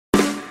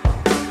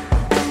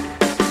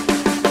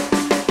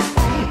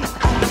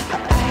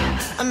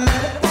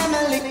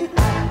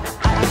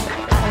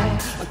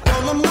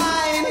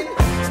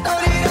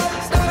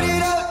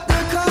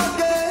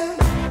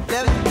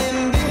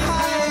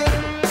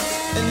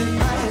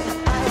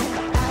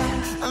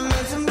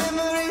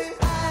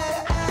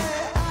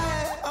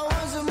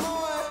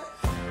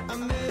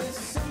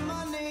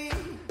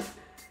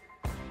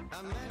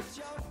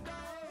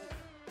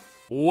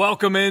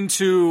Welcome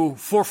into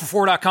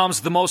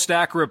 4for4.com's The Most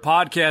Accurate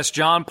Podcast.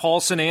 John,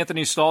 Paulsen,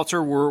 Anthony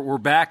Stalter, we're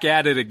back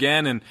at it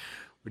again. And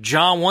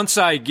John, once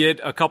I get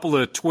a couple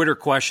of Twitter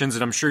questions,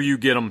 and I'm sure you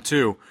get them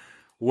too,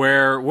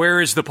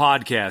 where is the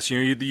podcast?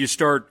 You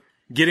start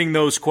getting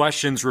those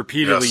questions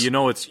repeatedly.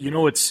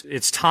 Yes.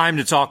 It's time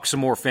to talk some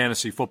more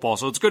fantasy football.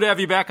 So it's good to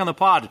have you back on the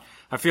pod.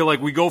 I feel like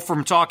we go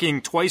from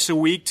talking twice a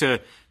week to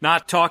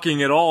not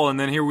talking at all, and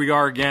then here we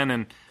are again.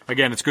 And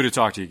again, it's good to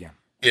talk to you again.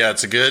 Yeah,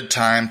 it's a good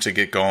time to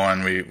get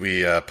going.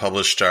 We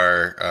published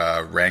our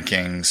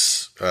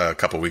rankings a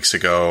couple weeks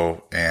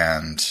ago,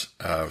 and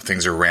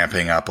things are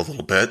ramping up a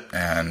little bit.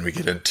 And we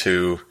get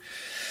into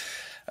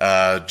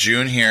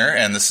June here,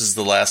 and this is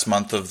the last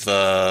month of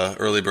the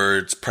early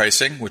birds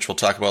pricing, which we'll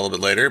talk about a little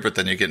bit later. But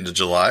then you get into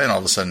July, and all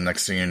of a sudden,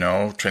 next thing you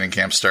know, training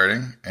camp's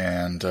starting,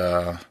 and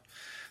the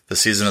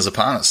season is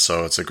upon us.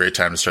 So it's a great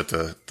time to start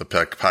the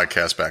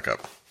podcast back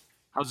up.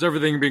 How's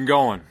everything been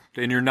going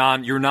in your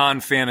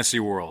non-fantasy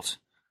world?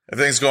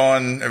 Everything's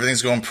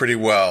going pretty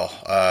well.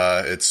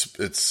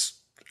 It's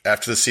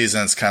after the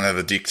season, it's kind of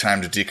a deep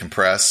time to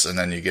decompress, and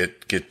then you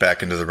get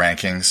back into the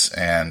rankings.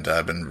 And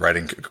I've been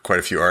writing quite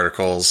a few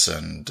articles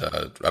and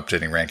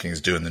updating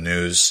rankings, doing the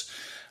news,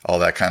 all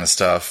that kind of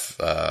stuff.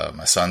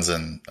 My son's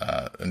in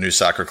a new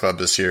soccer club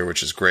this year,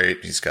 which is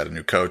great. He's got a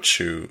new coach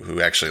who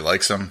actually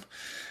likes him,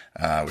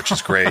 which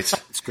is great.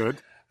 That's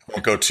good. I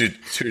won't go too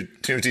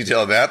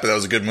detailed on that, but that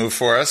was a good move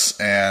for us.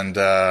 And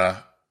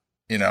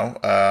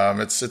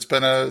it's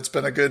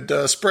been a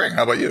good spring.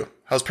 How about you?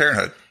 How's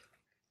parenthood?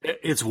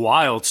 It's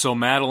wild. So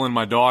Madeline,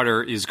 my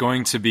daughter, is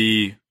going to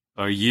be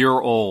a year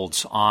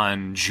old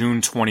on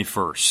June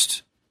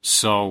 21st.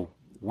 So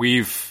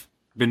we've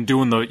been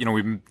doing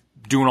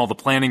all the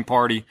planning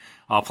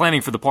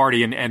for the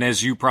party. And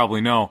as you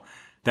probably know,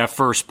 that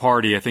first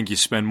party, I think you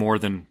spend more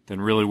than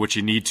really what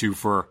you need to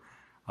for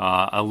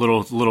a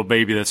little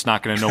baby that's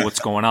not going to know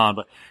what's going on.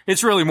 But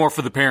it's really more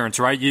for the parents,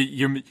 right?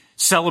 You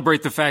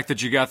celebrate the fact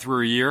that you got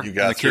through a year and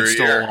the kid's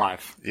still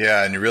alive.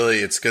 Yeah, and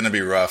it's going to be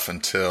rough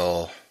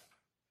until,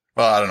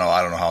 well, I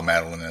don't know how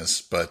Madeline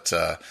is, but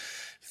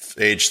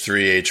age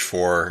 3, age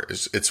 4,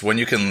 it's when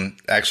you can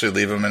actually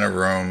leave them in a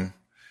room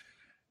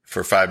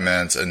for 5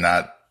 minutes and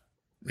not,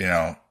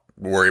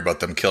 worry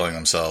about them killing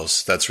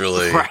themselves. That's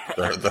really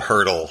the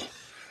hurdle.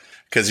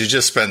 Because you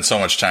just spend so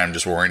much time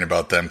just worrying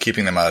about them,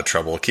 keeping them out of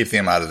trouble, keeping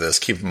them out of this,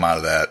 keeping them out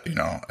of that,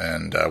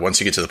 and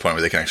once you get to the point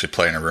where they can actually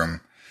play in a room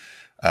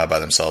by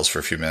themselves for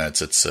a few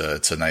minutes, it's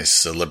a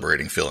nice,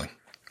 liberating feeling.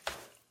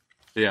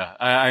 Yeah,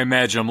 I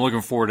imagine. I'm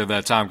looking forward to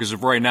that time because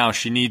right now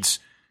she needs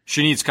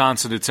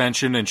constant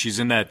attention, and she's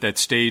in that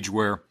stage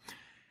where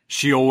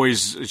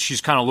she's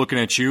kind of looking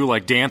at you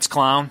like dance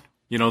clown.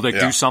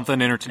 Do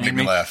something, entertain Make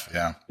me laugh,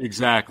 yeah.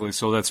 Exactly.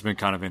 So that's been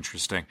kind of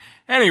interesting.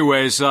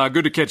 Anyways,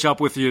 good to catch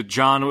up with you,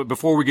 John.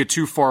 Before we get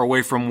too far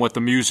away from what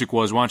the music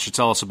was, why don't you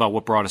tell us about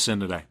what brought us in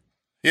today?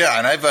 Yeah,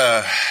 and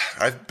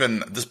I've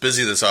been this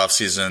busy this off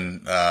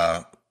season.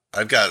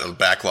 I've got a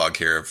backlog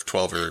here of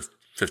 12 or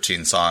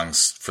 15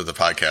 songs for the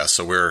podcast,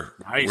 so we're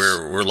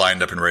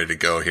lined up and ready to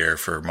go here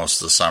for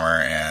most of the summer.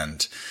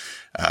 And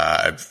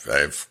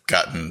I've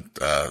gotten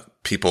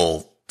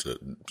people,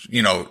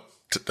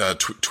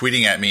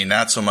 tweeting at me,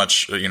 not so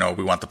much, we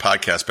want the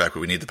podcast back, but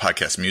we need the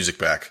podcast music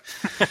back.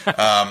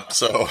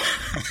 So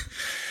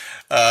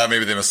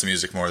maybe they miss the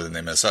music more than they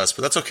miss us,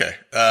 but that's okay.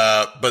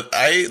 But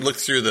I looked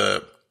through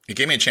it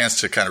gave me a chance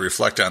to kind of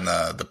reflect on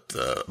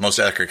the Most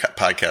Accurate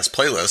Podcast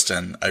playlist,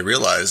 and I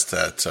realized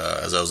that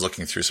as I was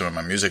looking through some of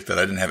my music that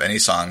I didn't have any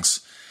songs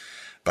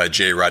by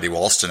J. Roddy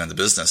Walston in the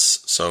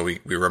business. So we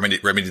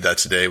remedied that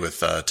today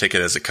with Take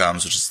It As It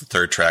Comes, which is the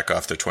third track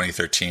off their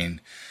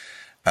 2013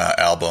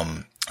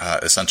 album,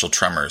 Essential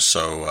Tremors.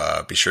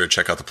 So be sure to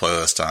check out the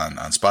playlist on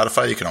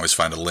Spotify. You can always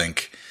find a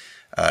link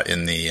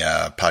in the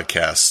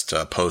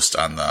podcast post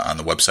on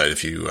the website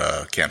if you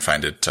can't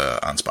find it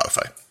on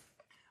Spotify.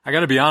 I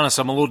got to be honest,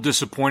 I'm a little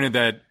disappointed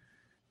that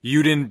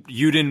you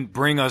didn't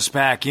bring us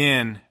back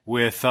in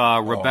with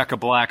Rebecca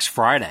Black's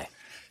Friday.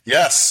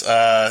 Yes.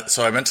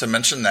 So I meant to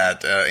mention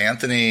that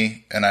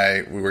Anthony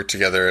and we worked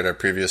together at our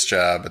previous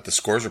job at the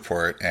Scores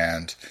Report,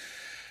 and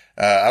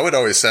I would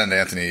always send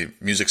Anthony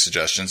music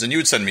suggestions, and you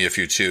would send me a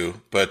few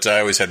too, but I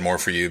always had more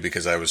for you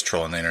because I was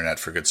trolling the internet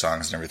for good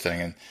songs and everything.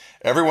 And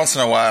every once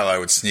in a while I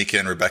would sneak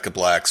in Rebecca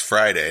Black's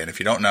Friday. And if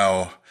you don't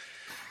know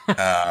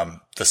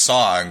the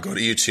song, go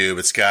to YouTube.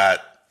 It's got,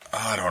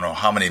 I don't know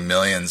how many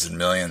millions and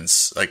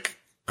millions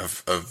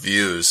of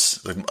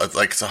views,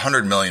 like it's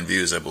 100 million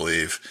views, I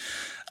believe,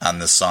 on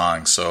this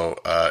song. So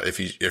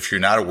if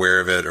you're not aware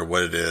of it or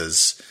what it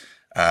is,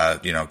 go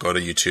to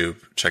YouTube,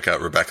 check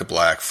out Rebecca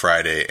Black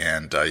Friday,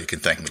 and you can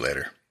thank me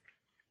later.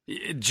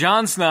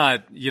 John's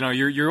not,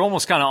 you're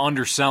almost kind of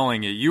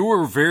underselling it. You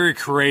were very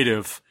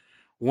creative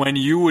when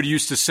you would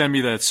used to send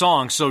me that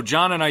song. So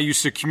John and I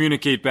used to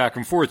communicate back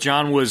and forth.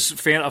 John was a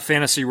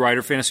fantasy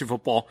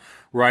football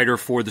writer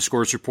for the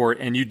Scores Report,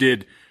 and you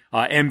did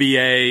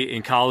NBA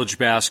and college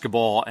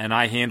basketball, and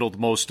I handled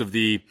most of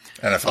the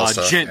NFL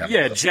stuff.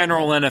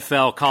 General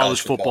NFL,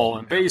 college football,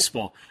 and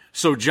baseball.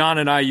 So John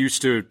and I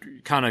used to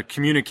kind of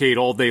communicate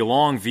all day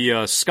long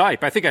via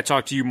Skype. I think I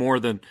talked to you more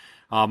than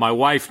my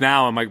wife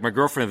now and my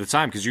girlfriend at the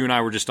time, because you and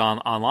I were just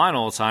online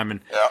all the time.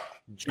 And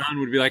John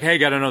would be like, "Hey,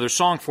 got another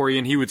song for you,"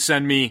 and he would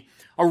send me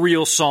a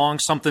real song,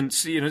 something.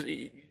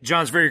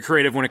 John's very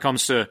creative when it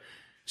comes to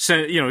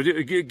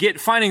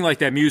finding like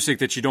that music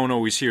that you don't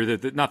always hear,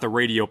 that not the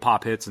radio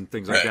pop hits and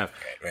things like that.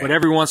 Right. But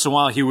every once in a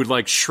while, he would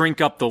like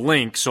shrink up the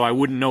link so I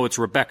wouldn't know it's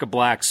Rebecca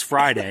Black's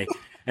Friday,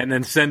 and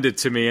then send it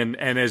to me. And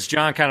as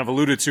John kind of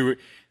alluded to,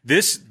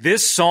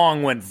 this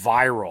song went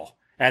viral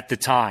at the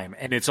time,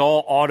 and it's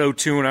all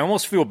auto-tune. I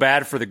almost feel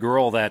bad for the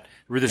girl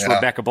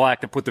Rebecca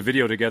Black, that put the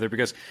video together,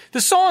 because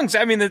the songs,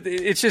 I mean,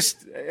 it's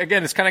just,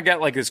 again, it's kind of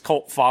got like this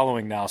cult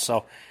following now.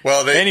 So,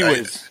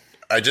 anyways.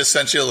 I just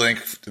sent you a link.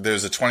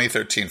 There's a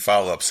 2013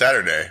 follow-up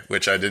Saturday,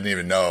 which I didn't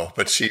even know,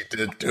 but she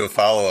did do a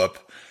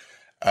follow-up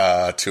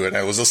to it. And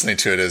I was listening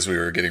to it as we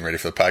were getting ready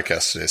for the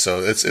podcast today.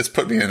 So it's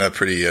put me in a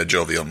pretty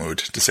jovial mood,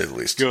 to say the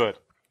least. Good.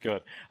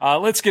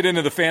 Let's get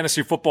into the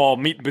fantasy football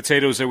meat and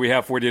potatoes that we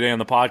have for you today on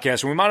the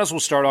podcast. And we might as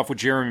well start off with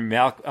Jeremy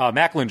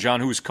Maclin,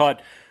 John, who was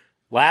cut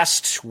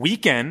last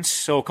weekend,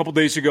 so a couple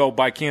days ago,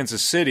 by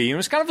Kansas City. It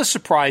was kind of a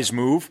surprise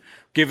move,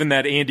 given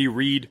that Andy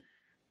Reid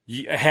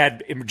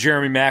had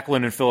Jeremy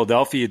Maclin in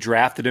Philadelphia,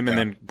 drafted him, and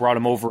then brought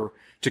him over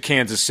to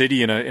Kansas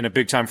City in a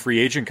big-time free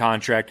agent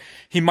contract.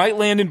 He might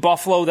land in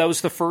Buffalo. That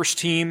was the first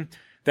team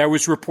that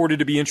was reported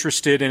to be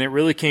interested, and it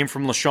really came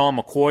from LaShawn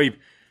McCoy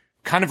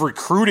kind of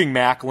recruiting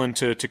Maclin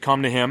to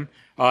come to him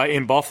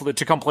in Buffalo,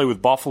 to come play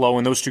with Buffalo,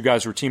 and those two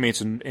guys were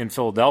teammates in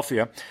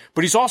Philadelphia.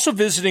 But he's also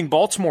visiting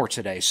Baltimore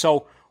today.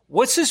 So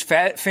what's his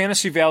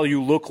fantasy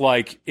value look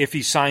like if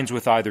he signs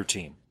with either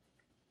team?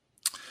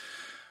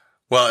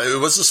 Well,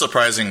 it was a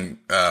surprising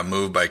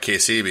move by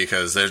KC,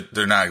 because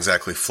they're not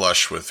exactly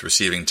flush with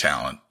receiving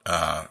talent.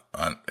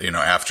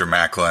 After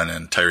Maclin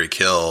and Tyreek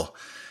Hill,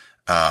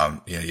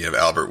 you have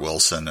Albert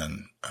Wilson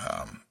and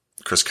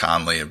Chris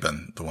Conley have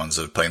been the ones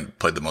that have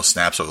played the most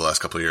snaps over the last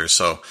couple of years.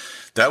 So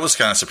that was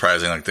kind of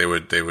surprising. Like they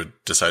would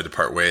decide to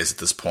part ways at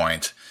this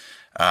point.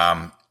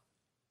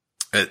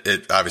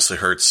 It obviously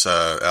hurts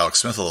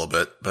Alex Smith a little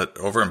bit, but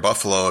over in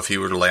Buffalo, if he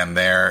were to land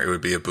there, it would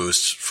be a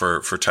boost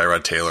for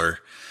Tyrod Taylor.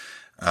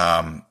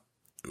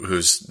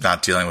 Who's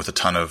not dealing with a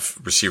ton of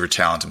receiver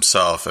talent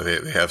himself.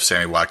 They have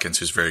Sammy Watkins,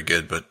 who's very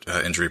good, but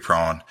injury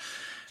prone.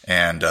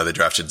 And they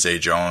drafted Zay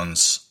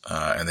Jones,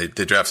 and they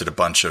drafted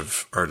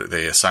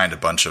they assigned a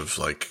bunch of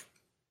like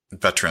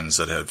veterans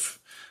that have,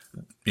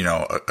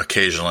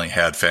 occasionally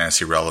had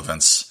fantasy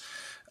relevance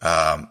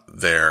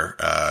there.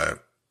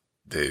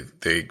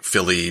 They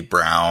Philly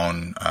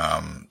Brown,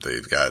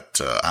 they've got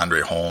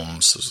Andre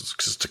Holmes,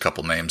 just a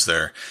couple names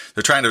there.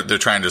 They're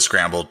trying to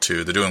scramble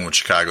they're doing what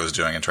Chicago's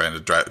doing and trying to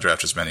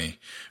draft as many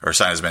or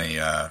sign as many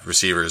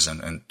receivers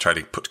and try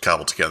to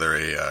cobble together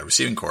a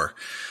receiving core.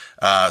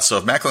 So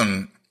if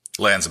Maclin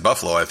lands in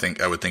Buffalo,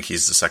 I would think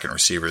he's the second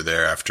receiver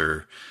there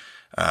after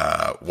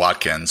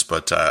Watkins,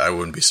 but I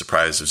wouldn't be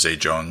surprised if Zay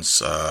Jones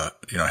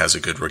has a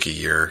good rookie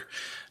year.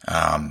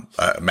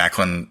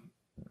 Maclin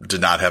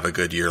did not have a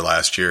good year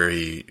last year.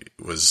 He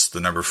was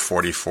the number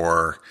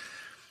 44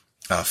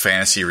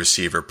 fantasy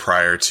receiver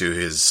prior to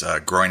his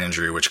groin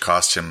injury, which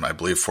cost him, I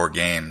believe, 4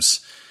 games,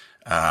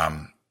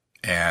 and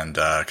kind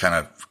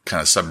of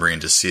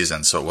submarined his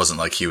season. So it wasn't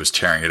like he was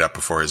tearing it up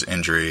before his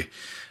injury.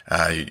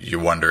 You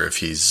wonder if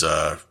he's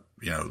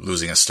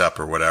losing a step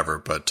or whatever.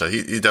 But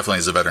he definitely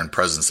is a veteran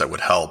presence that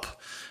would help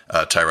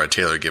Tyrod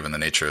Taylor, given the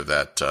nature of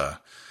that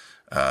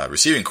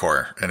receiving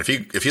core. And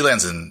if he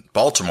lands in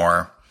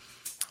Baltimore,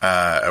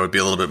 I would be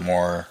a little bit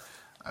more,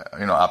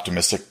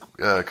 optimistic,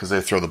 because they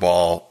throw the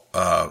ball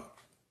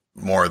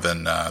more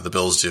than the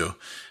Bills do,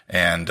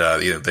 and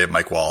they have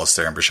Mike Wallace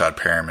there and Brashad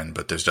Perriman,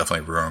 but there's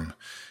definitely room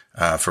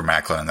for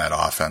Maclin in that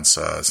offense.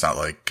 It's not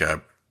like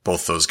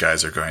both those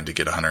guys are going to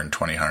get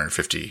 120,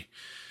 150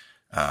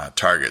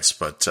 targets,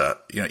 but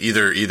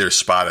either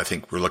spot, I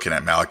think we're looking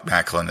at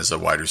Maclin as a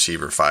wide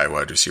receiver 5,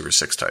 wide receiver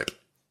 6 type.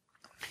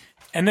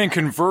 And then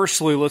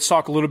conversely, let's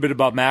talk a little bit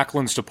about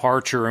Maclin's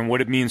departure and what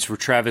it means for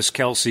Travis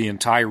Kelce and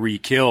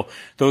Tyreek Hill.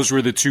 Those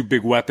were the two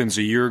big weapons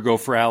a year ago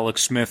for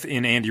Alex Smith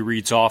in Andy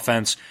Reid's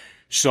offense.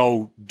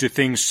 So do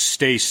things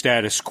stay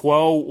status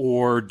quo,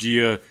 or do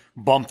you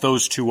bump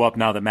those two up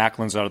now that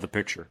Maclin's out of the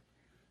picture?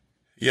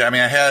 Yeah, I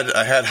mean, I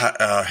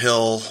had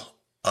Hill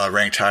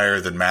ranked higher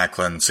than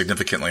Maclin,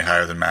 significantly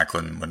higher than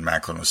Maclin when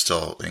Maclin was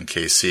still in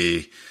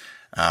KC.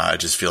 I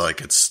just feel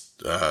like it's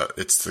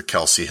the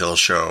Kelce Hill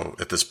show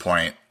at this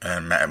point,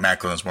 and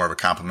Maclin is more of a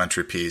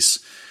complimentary piece.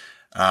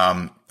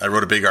 I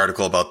wrote a big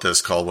article about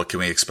this called "What Can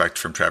We Expect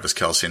from Travis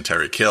Kelce and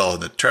Tyreek Hill?"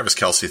 The Travis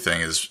Kelce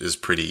thing is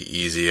pretty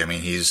easy. I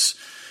mean, he's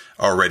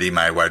already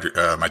my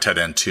tight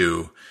end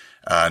 2.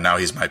 Now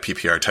he's my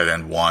PPR tight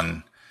end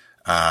 1.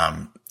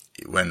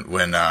 When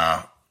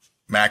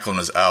Maclin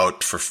was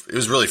out it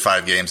was really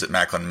 5 games that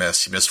Maclin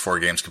missed. He missed 4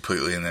 games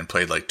completely and then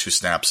played like 2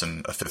 snaps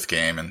in a 5th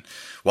game. And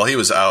while he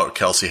was out,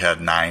 Kelce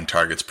had 9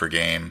 targets per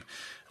game.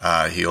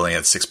 He only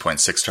had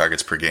 6.6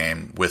 targets per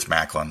game with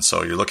Maclin.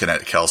 So you're looking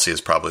at Kelce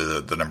as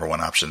probably the number 1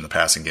 option in the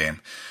passing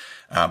game.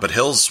 But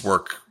Hill's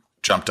work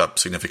jumped up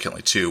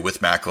significantly too,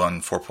 with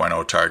Maclin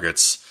 4.0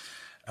 targets,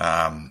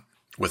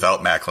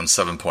 without Maclin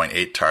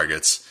 7.8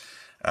 targets.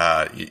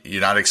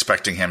 You're not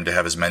expecting him to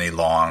have as many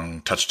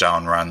long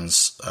touchdown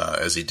runs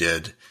as he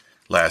did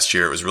last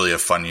year. It was really a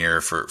fun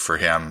year for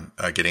him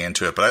getting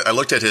into it. But I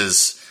looked at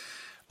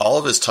all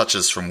of his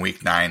touches from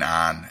week 9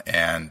 on,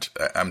 and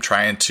I'm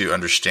trying to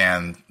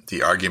understand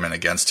the argument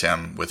against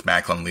him with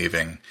Maclin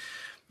leaving.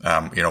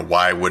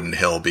 Why wouldn't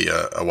Hill be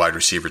a wide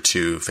receiver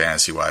 2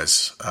 fantasy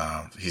wise?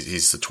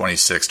 He's the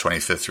 26th,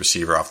 25th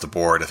receiver off the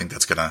board. I think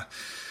he's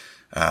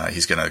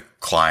gonna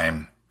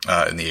climb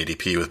in the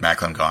ADP with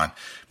Maclin gone.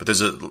 But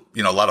there's a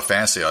lot of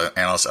fantasy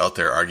analysts out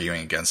there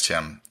arguing against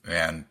him,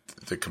 and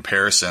the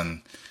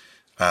comparisons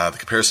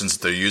that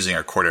they're using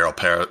are Cordero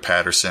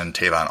Patterson,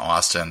 Tavon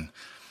Austin,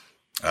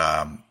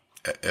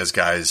 as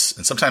guys,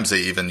 and sometimes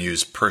they even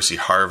use Percy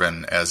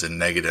Harvin as a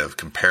negative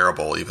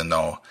comparable, even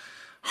though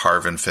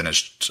Harvin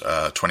finished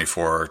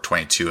 24,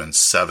 22, and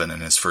 7 in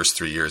his first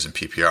 3 years in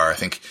PPR. I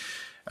think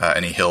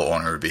any Hill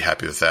owner would be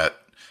happy with that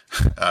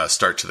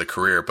start to the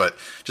career. But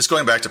just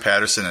going back to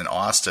Patterson and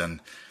Austin,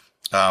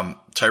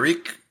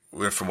 Tyreek,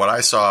 from what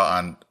I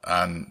saw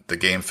on the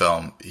game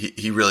film,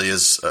 he really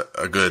is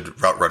a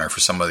good route runner for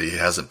somebody who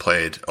hasn't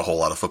played a whole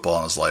lot of football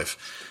in his life.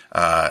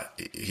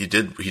 He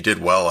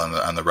did well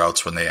on the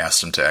routes when they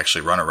asked him to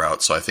actually run a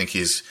route. So I think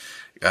he's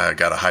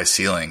got a high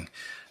ceiling.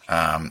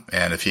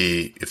 And if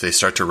they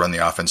start to run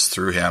the offense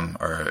through him,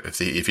 or if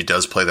he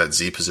does play that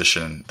Z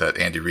position that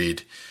Andy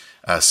Reid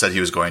said he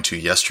was going to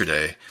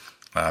yesterday,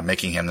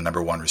 making him the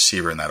number 1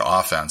 receiver in that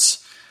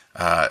offense,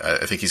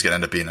 I think he's going to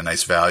end up being a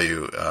nice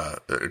value,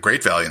 a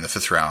great value in the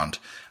 5th round.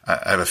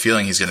 I have a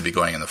feeling he's going to be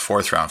going in the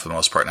 4th round for the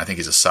most part, and I think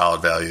he's a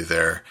solid value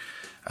there.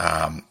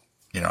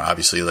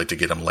 Obviously you like to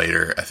get him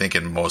later. I think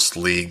in most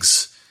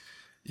leagues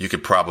you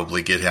could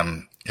probably get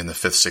him in the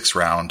 5th, 6th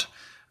round.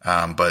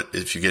 But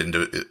if you get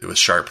into it with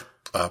sharp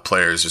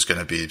players, there's going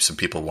to be some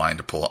people wanting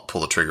to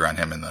pull the trigger on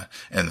him in the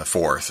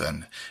 4th.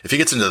 And if he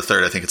gets into the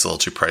 3rd, I think it's a little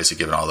too pricey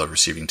given all the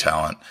receiving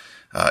talent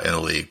in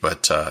the league.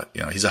 But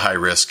he's a high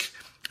risk,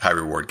 high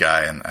reward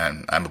guy, and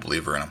I'm a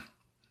believer in him.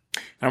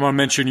 I'm going to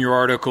mention your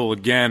article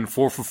again,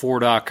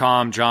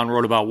 4for4.com. John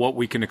wrote about what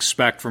we can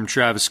expect from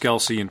Travis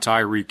Kelce and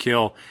Tyreek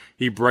Hill.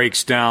 He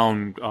breaks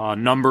down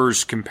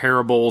numbers,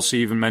 comparables.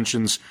 He even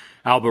mentions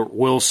Albert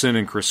Wilson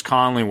and Chris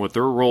Conley, what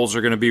their roles are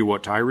going to be,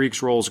 what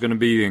Tyreek's role is going to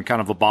be, and kind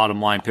of a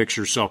bottom-line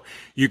picture. So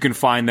you can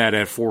find that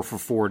at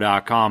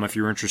 4for4.com if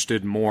you're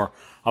interested in more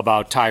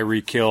about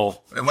Tyreek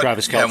Hill,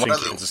 Travis Kelce, and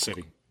Kansas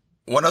City.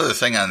 One other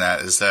thing on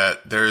that is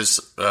that there's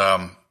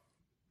a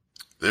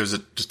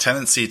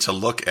tendency to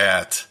look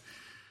at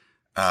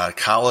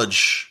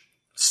college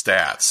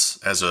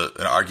stats as an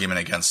argument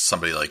against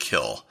somebody like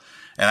Hill.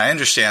 And I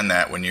understand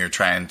that when you're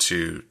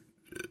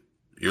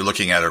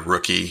looking at a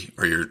rookie,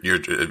 or you're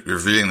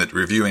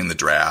reviewing the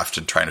draft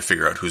and trying to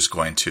figure out who's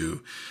going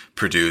to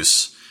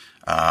produce.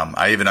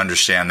 I even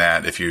understand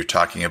that if you're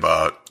talking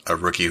about a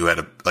rookie who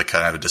had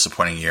kind of a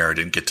disappointing year,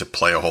 didn't get to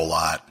play a whole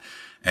lot,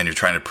 and you're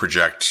trying to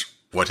project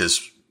what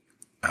his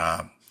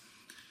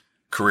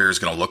career is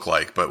going to look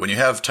like. But when you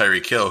have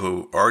Tyreek Hill,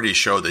 who already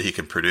showed that he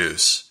can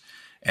produce,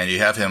 and you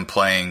have him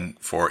playing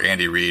for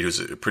Andy Reid, who's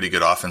a pretty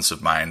good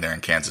offensive mind there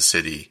in Kansas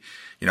City,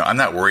 I'm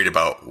not worried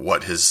about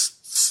what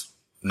his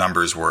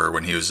numbers were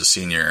when he was a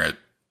senior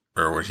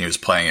or when he was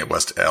playing at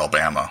West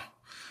Alabama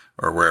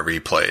or wherever he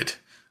played.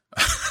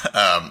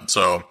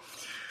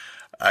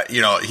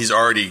 He's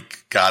already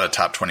got a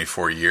top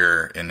 24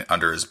 year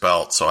under his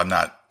belt. So I'm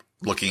not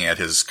looking at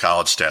his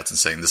college stats and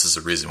saying this is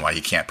the reason why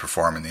he can't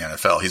perform in the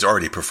NFL. He's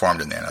already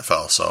performed in the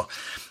NFL. So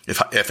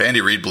if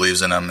Andy Reid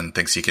believes in him and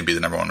thinks he can be the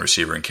number 1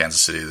 receiver in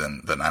Kansas City,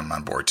 then I'm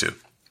on board too.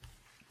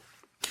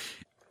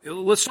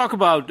 Let's talk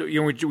about,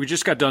 we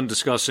just got done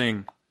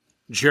discussing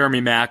Jeremy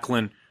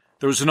Maclin.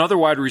 There was another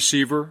wide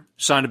receiver,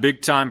 signed a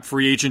big-time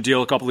free agent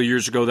deal a couple of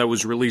years ago that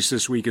was released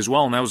this week as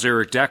well, and that was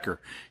Eric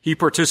Decker. He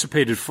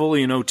participated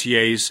fully in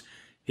OTAs,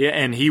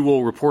 and he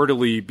will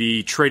reportedly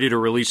be traded or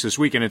released this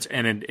week, and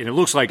it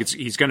looks like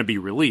he's going to be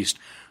released.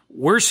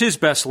 Where's his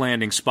best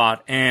landing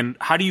spot, and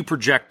how do you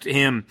project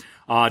him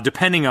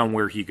depending on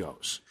where he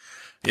goes?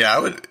 Yeah, I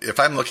would. If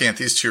I'm looking at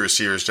these 2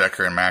 receivers,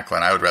 Decker and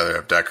Maclin, I would rather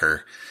have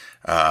Decker.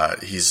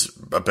 He's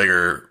a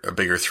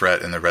bigger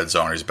threat in the red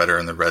zone. He's better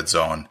in the red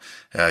zone.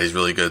 He's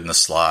really good in the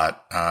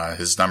slot.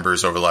 His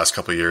numbers over the last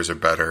couple of years are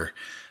better,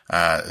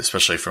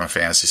 especially from a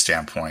fantasy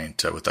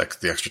standpoint, with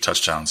the extra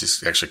touchdowns.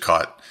 He's actually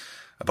caught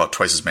about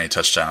twice as many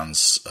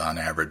touchdowns on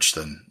average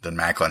than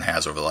Maclin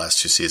has over the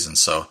last 2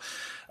 seasons. So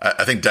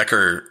I think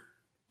Decker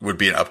would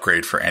be an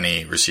upgrade for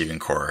any receiving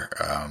core,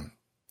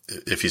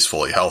 if he's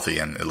fully healthy,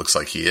 and it looks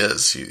like he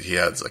is. He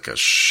had like a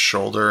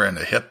shoulder and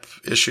a hip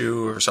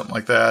issue or something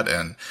like that,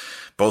 and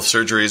both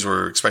surgeries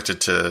were expected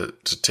to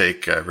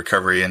take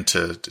recovery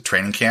into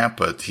training camp,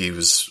 but he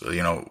was in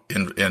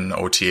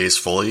OTAs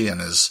fully and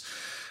is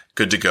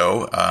good to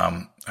go.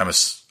 I'm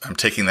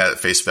taking that at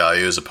face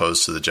value as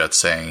opposed to the Jets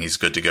saying he's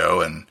good to go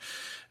and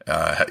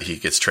he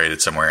gets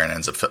traded somewhere and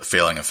ends up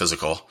failing a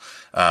physical.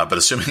 But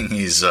assuming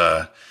he's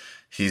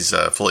he's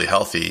fully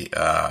healthy,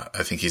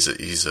 I think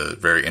he's a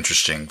very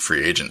interesting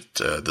free agent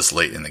this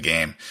late in the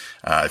game.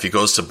 If he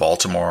goes to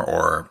Baltimore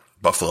or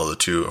Buffalo, the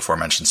two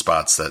aforementioned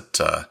spots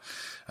that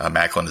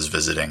Maclin is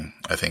visiting,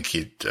 I think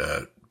he'd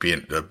be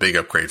a big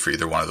upgrade for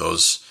either one of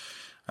those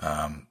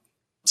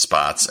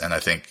spots, and I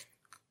think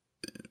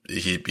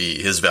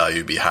his value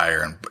would be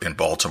higher in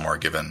Baltimore,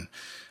 given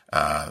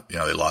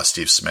they lost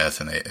Steve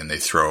Smith and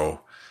they've thrown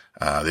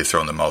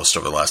the most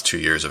over the last 2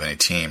 years of any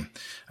team.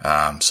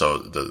 So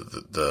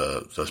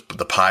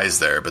the pie's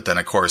there, but then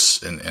of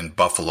course in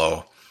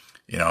Buffalo,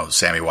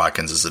 Sammy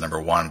Watkins is the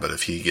number one, but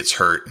if he gets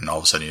hurt and all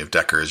of a sudden you have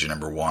Decker as your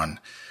number one,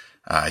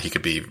 he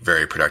could be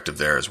very productive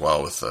there as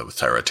well with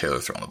Tyrod Taylor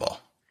throwing the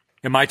ball.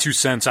 In my 2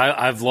 cents,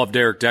 I've loved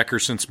Eric Decker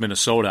since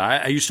Minnesota.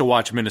 I used to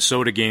watch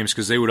Minnesota games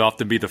because they would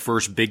often be the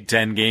first Big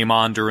Ten game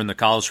on during the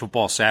college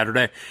football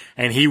Saturday,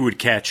 and he would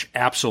catch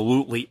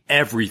absolutely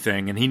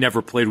everything, and he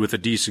never played with a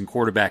decent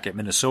quarterback at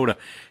Minnesota.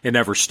 It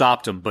never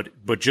stopped him.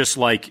 But just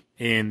like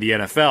in the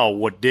NFL,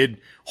 what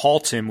did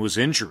halt him was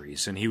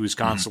injuries, and he was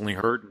constantly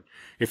hurt.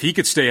 If he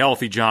could stay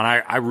healthy, John,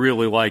 I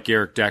really like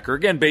Eric Decker,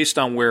 again, based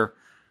on where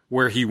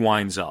he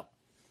winds up.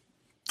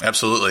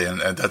 Absolutely,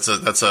 and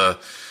that's a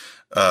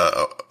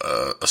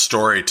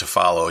story to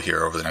follow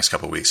here over the next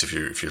couple of weeks if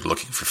you're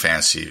looking for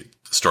fantasy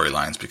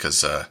storylines,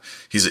 because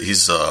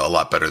he's a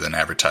lot better than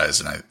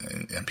advertised,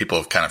 and people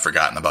have kind of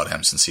forgotten about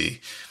him since he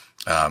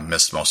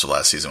missed most of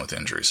last season with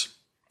injuries.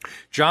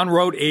 John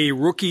wrote a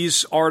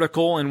rookies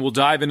article, and we'll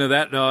dive into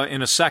that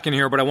in a second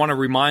here, but I want to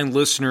remind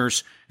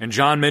listeners, and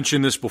John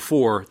mentioned this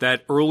before,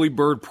 that early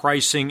bird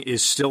pricing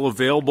is still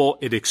available.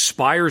 It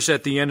expires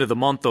at the end of the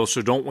month, though,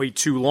 so don't wait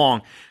too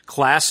long.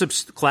 Classic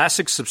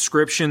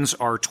subscriptions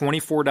are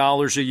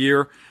 $24 a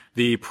year.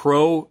 The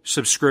Pro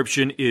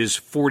subscription is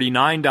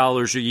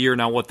 $49 a year.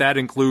 Now, what that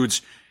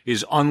includes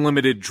is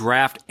unlimited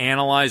draft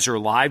analyzer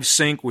live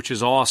sync, which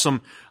is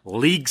awesome,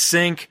 league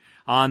sync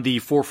on the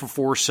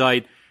 4for4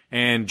 site.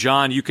 And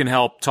John, you can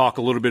help talk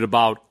a little bit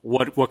about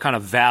what kind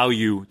of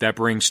value that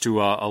brings to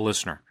a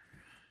listener.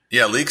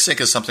 Yeah, League Sync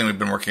is something we've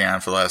been working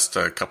on for the last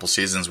couple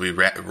seasons. We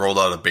rolled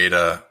out a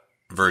beta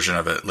version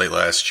of it late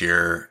last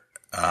year,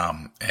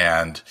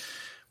 and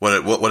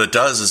what it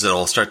does is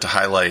it'll start to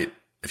highlight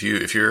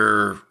if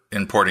you're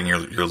importing your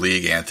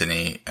league,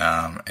 Anthony,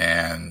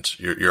 and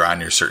you're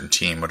on your certain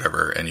team,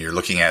 whatever, and you're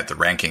looking at the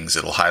rankings,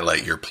 it'll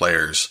highlight your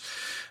players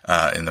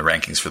in the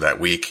rankings for that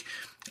week.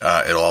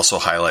 It'll also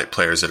highlight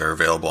players that are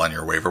available on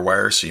your waiver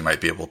wire, so you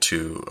might be able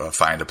to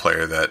find a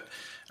player that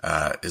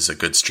is a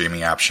good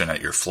streaming option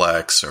at your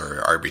flex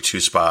or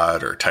RB2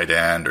 spot or tight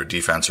end or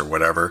defense or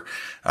whatever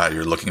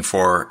you're looking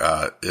for.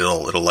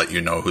 It'll let you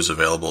know who's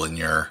available in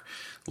your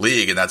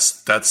league, and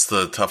that's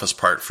the toughest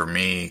part for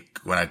me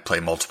when I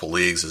play multiple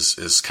leagues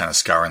is kind of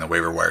scouring the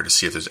waiver wire to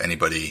see if there's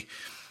anybody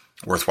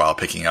worthwhile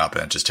picking up,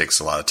 and it just takes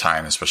a lot of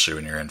time, especially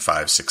when you're in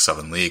 5, 6,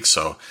 7 leagues.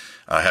 So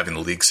having the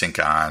League Sync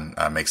on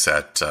makes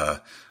that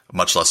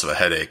much less of a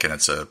headache, and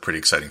it's a pretty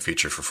exciting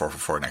feature for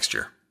 4for4 next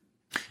year.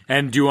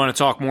 And do you want to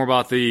talk more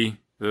about the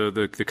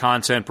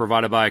content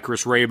provided by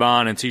Chris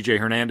Raybon and TJ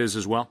Hernandez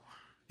as well?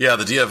 Yeah,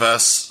 the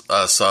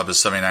DFS sub is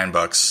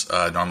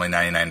 $79, normally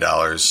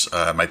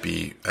 $99. Might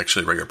be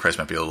actually regular price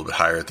might be a little bit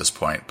higher at this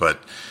point,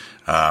 but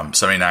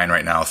 $79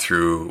 right now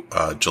through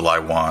July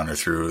 1 or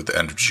through the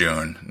end of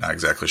June. Not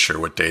exactly sure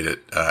what date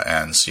it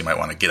ends. So you might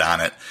want to get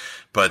on it,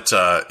 but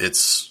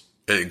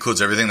it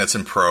includes everything that's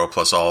in Pro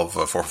plus all of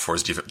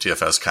 4for4's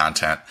DFS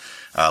content,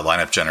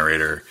 lineup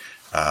generator,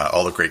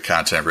 all the great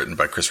content written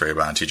by Chris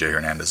Raybon, TJ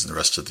Hernandez, and the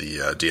rest of the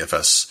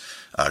DFS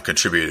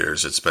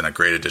contributors. It's been a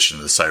great addition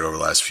to the site over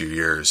the last few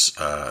years.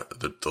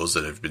 Those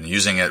that have been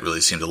using it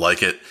really seem to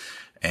like it,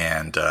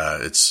 and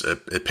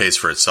it pays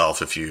for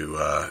itself if you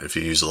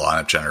use the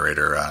lineup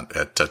generator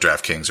at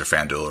DraftKings or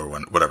FanDuel or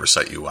whatever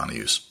site you want to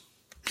use.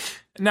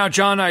 Now,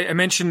 John, I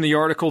mentioned the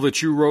article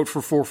that you wrote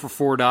for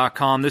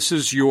 4for4.com. This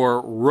is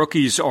your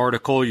rookies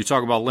article. You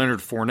talk about Leonard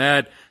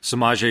Fournette,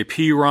 Samaje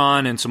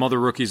Perine, and some other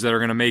rookies that are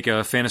going to make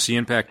a fantasy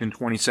impact in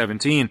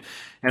 2017.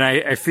 And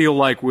I feel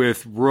like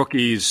with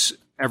rookies,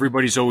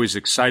 everybody's always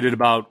excited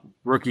about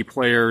rookie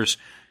players,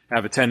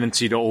 have a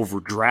tendency to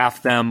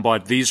overdraft them,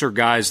 but these are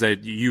guys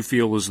that you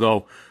feel as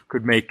though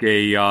could make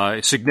a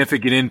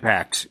significant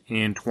impact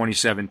in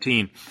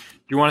 2017. Do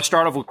you want to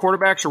start off with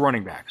quarterbacks or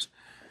running backs?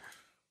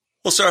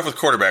 We'll start off with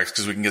quarterbacks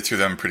because we can get through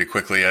them pretty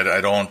quickly.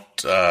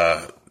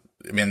 I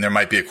mean, there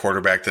might be a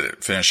quarterback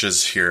that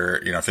finishes in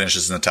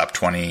the top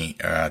 20,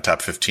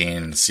 top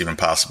 15. It's even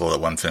possible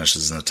that one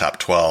finishes in the top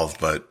 12,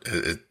 but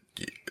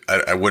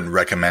I wouldn't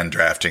recommend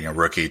drafting a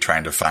rookie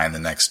trying to find the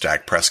next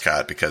Dak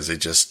Prescott because they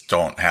just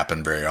don't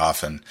happen very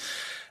often.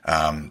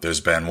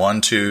 There's been 5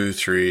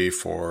 rookie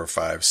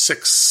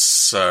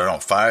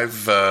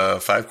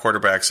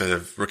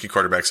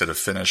quarterbacks that have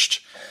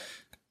finished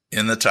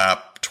in the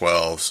top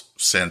 12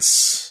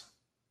 since,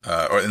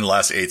 or in the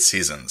last 8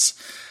 seasons.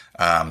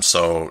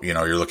 So,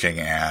 you're looking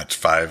at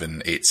 5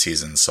 and 8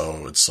 seasons.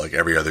 So it's like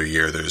every other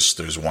year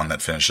there's one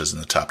that finishes in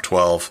the top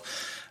 12.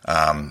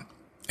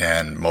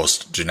 And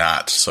most do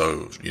not.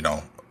 So,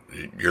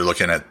 you're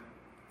looking at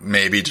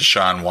maybe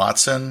Deshaun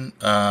Watson,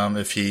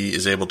 if he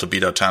is able to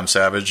beat out Tom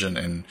Savage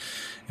and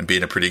be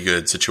in a pretty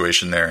good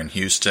situation there in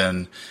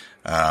Houston.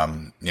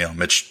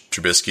 Mitch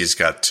Trubisky's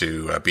got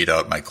to beat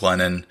out Mike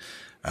Glennon.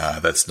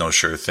 That's no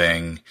sure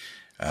thing.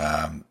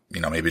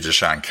 Maybe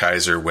Deshaun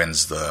Kaiser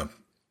wins the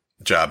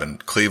job in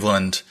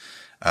Cleveland.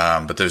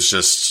 But there's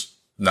just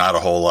not a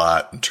whole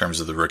lot in terms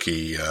of the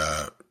rookie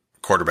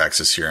quarterbacks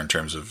this year in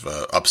terms of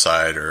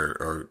upside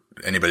or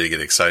anybody to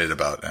get excited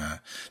about.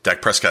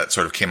 Dak Prescott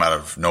sort of came out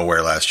of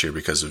nowhere last year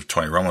because of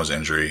Tony Romo's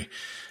injury.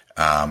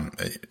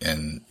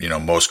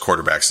 Most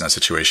quarterbacks in that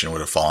situation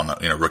would have fallen,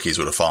 rookies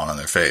would have fallen on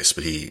their face,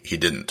 but he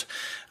didn't.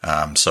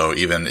 So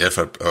even if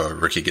a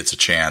rookie gets a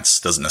chance,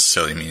 doesn't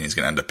necessarily mean he's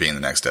going to end up being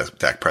the next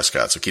Dak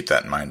Prescott. So keep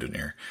that in mind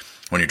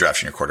when you're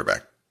drafting your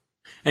quarterback.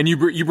 And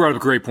you brought up a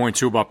great point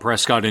too about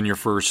Prescott in your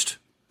first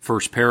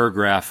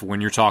paragraph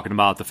when you're talking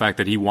about the fact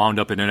that he wound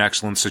up in an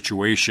excellent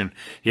situation.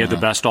 He had the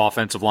best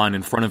offensive line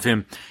in front of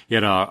him. He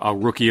had a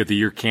Rookie of the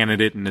Year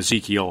candidate in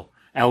Ezekiel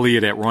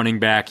Elliott at running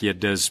back. He had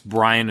Des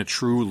Bryant, a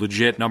true,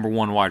 legit number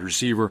one wide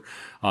receiver,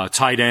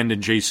 tight end,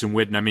 and Jason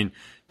Witten. I mean,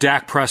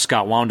 Dak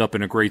Prescott wound up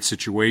in a great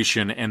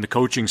situation, and the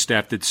coaching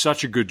staff did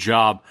such a good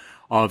job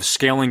of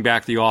scaling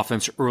back the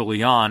offense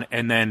early on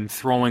and then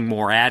throwing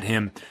more at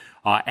him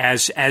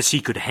as he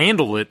could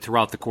handle it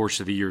throughout the course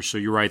of the year. So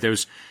you're right.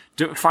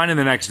 Finding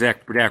the next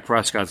Dak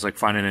Prescott is like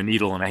finding a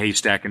needle in a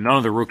haystack, and none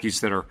of the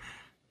rookies that are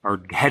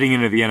heading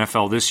into the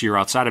NFL this year,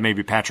 outside of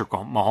maybe Patrick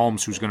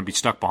Mahomes, who's going to be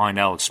stuck behind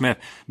Alex Smith,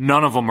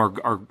 none of them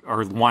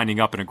are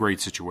winding up in a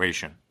great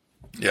situation.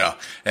 Yeah,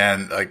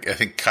 and I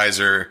think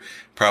Kaiser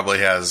probably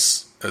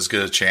has as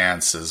good a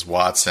chance as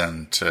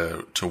Watson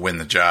to win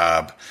the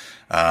job.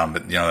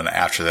 But then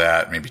after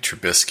that, maybe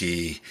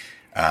Trubisky.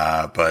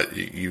 But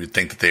you would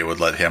think that they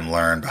would let him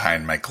learn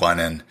behind Mike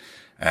Glennon.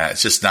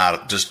 It's just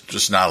not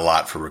a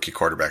lot for rookie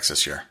quarterbacks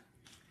this year.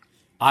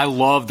 I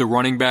love the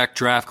running back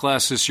draft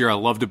class this year. I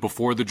loved it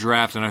before the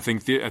draft, and I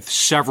think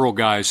several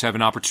guys have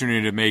an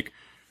opportunity to make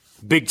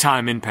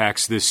big-time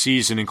impacts this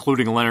season,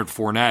 including Leonard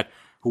Fournette,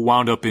 who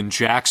wound up in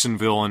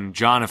Jacksonville. And,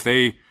 John, if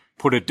they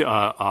put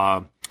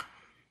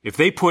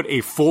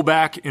a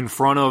fullback in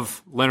front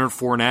of Leonard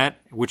Fournette,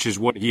 which is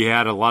what he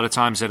had a lot of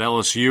times at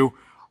LSU,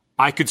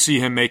 I could see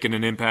him making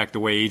an impact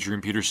the way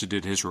Adrian Peterson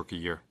did his rookie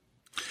year.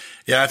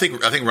 Yeah, I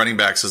think running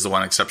backs is the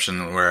one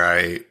exception where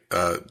I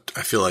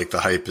feel like the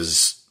hype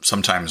is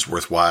sometimes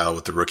worthwhile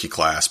with the rookie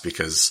class,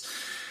 because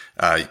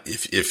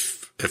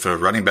if a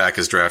running back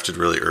is drafted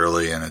really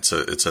early and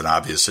it's an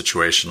obvious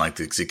situation like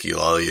the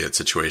Ezekiel Elliott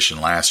situation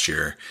last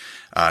year,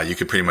 you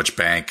could pretty much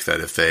bank that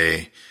if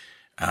they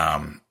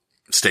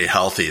stay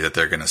healthy, that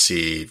they're going to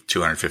see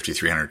 250,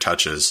 300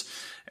 touches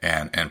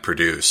and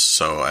produce.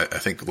 So I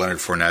think Leonard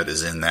Fournette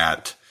is in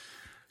that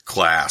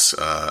class.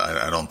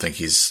 I don't think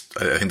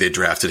I think they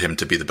drafted him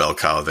to be the bell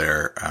cow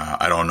there.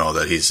 I don't know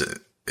that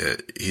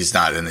he's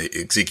not in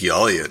the Ezekiel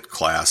Elliott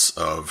class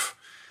of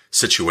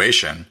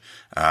situation.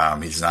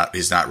 He's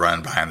not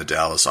running behind the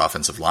Dallas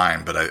offensive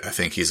line, but I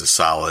think he's a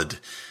solid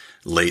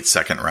late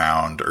second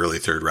round, early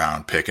third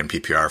round pick in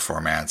PPR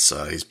formats.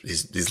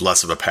 He's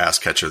less of a pass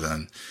catcher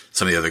than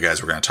some of the other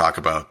guys we're going to talk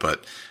about.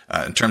 But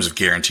in terms of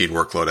guaranteed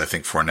workload, I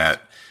think Fournette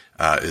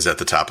is at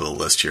the top of the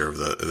list here of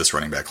this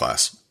running back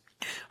class.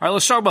 All right,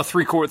 let's talk about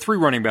three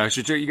running backs.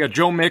 You got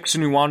Joe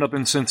Mixon, who wound up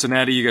in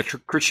Cincinnati. You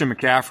got Christian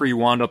McCaffrey, who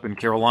wound up in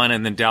Carolina,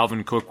 and then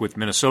Dalvin Cook with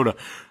Minnesota.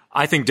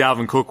 I think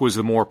Dalvin Cook was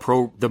the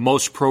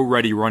most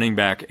pro-ready running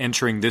back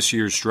entering this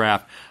year's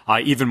draft,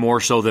 even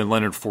more so than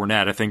Leonard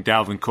Fournette. I think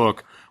Dalvin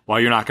Cook, while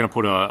you're not going to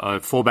put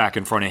a fullback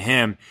in front of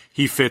him,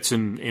 he fits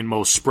in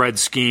most spread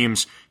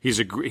schemes. He's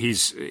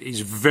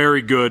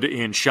very good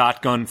in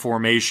shotgun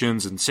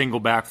formations and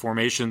single back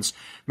formations.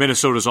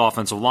 Minnesota's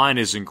offensive line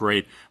isn't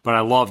great, but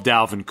I love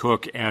Dalvin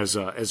Cook as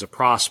a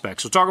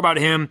prospect. So talk about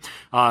him,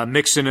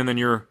 Mixon, and then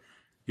your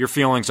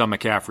feelings on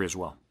McCaffrey as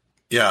well.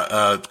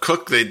 Yeah,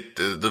 Cook,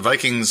 the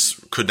Vikings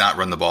could not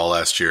run the ball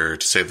last year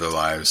to save their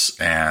lives,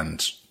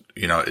 and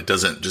it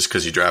doesn't, just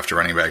because you draft a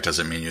running back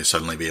doesn't mean you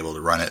suddenly be able to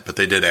run it. But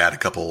they did add a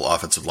couple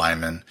offensive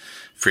linemen,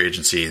 free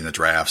agency in the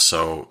draft,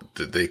 so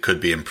they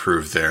could be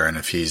improved there. And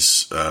if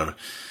he's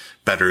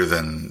better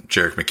than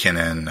Jerick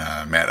McKinnon,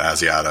 Matt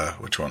Asiata,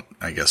 which one,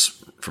 I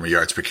guess, from a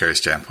yards per carry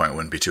standpoint,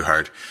 wouldn't be too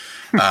hard.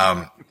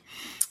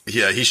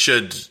 Yeah, he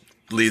should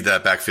lead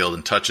that backfield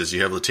in touches.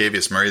 You have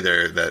Latavius Murray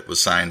there that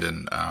was signed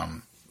in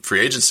free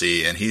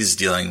agency, and he's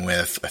dealing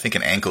with, I think,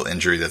 an ankle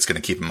injury that's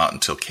going to keep him out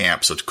until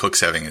camp. So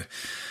Cook's getting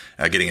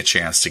a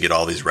chance to get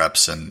all these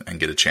reps and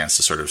get a chance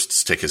to sort of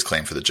stake his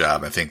claim for the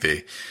job. I think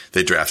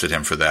they drafted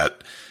him for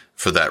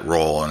that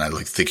role, and I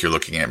think you're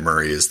looking at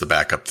Murray as the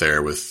backup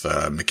there with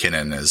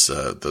McKinnon as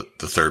the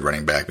third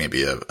running back,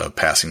 maybe a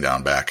passing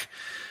down back.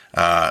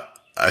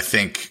 I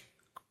think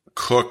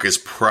Cook is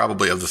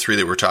probably, of the three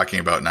that we're talking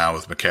about now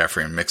with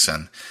McCaffrey and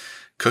Mixon,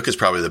 Cook is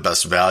probably the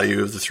best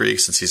value of the three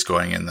since he's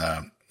going in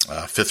the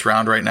fifth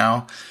round right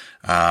now.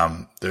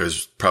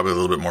 There's probably a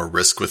little bit more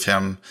risk with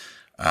him,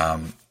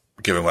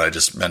 given what I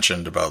just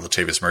mentioned about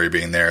Latavius Murray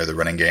being there, the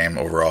running game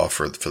overall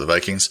for the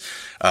Vikings.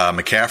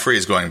 McCaffrey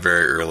is going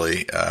very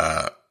early.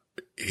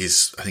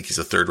 I think he's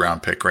a 3rd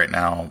round pick right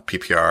now,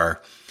 PPR.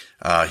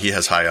 He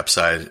has high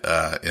upside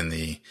in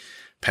the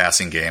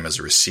passing game as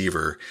a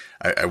receiver.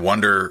 I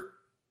wonder,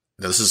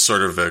 this is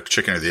sort of a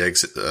chicken or the egg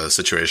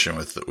situation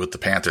with the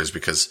Panthers,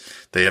 because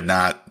they have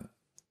not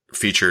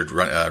featured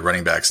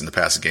running backs in the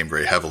passing game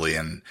very heavily.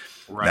 And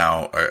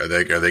now are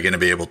they going to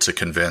be able to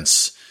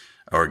convince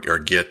or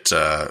get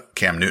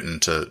Cam Newton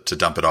to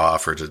dump it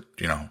off, or to,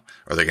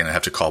 are they going to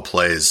have to call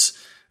plays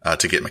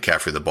to get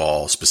McCaffrey the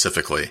ball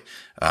specifically,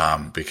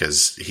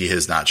 because he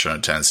has not shown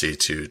a tendency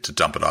to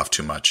dump it off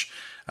too much.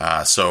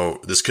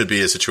 So this could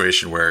be a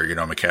situation where,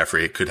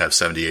 McCaffrey could have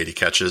 70, 80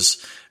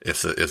 catches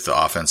if the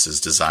offense is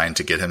designed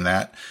to get him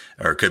that,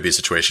 or it could be a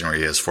situation where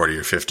he has 40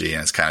 or 50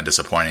 and it's kind of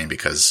disappointing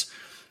because,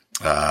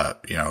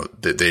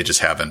 they just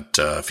haven't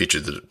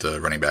featured the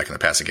running back in the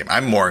passing game.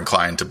 I'm more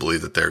inclined to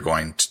believe that they're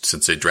going to,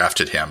 since they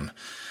drafted him,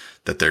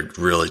 that they're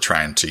really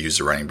trying to use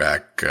the running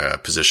back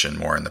position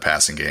more in the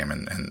passing game,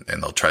 and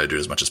they'll try to do it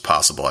as much as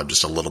possible. I'm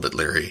just a little bit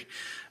leery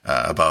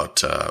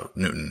about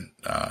Newton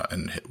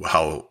and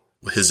how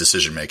his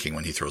decision making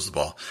when he throws the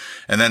ball.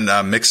 And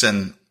then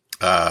Mixon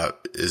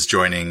is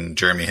joining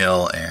Jeremy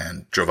Hill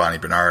and Giovanni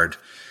Bernard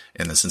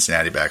in the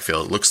Cincinnati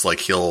backfield. It looks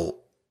like he'll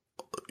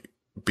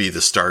be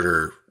the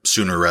starter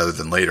sooner rather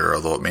than later,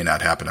 although it may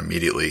not happen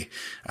immediately.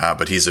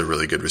 But he's a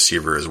really good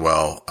receiver as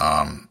well.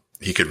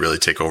 He could really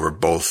take over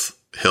both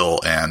Hill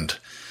and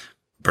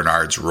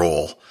Bernard's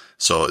role.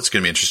 So it's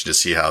going to be interesting to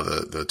see how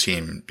the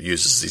team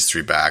uses these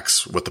 3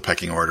 backs, what the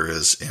pecking order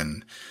is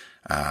in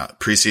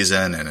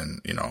preseason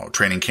and in,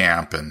 training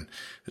camp, and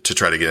to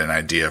try to get an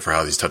idea for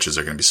how these touches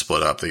are going to be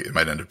split up. It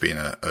might end up being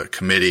a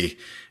committee.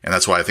 And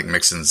that's why I think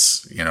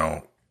Mixon's,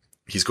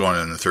 he's going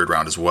in the 3rd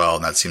round as well.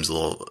 And that seems a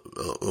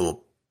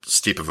little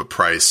steep of a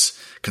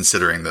price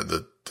considering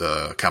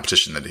the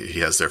competition that he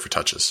has there for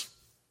touches.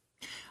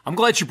 I'm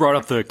glad you brought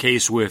up the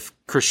case with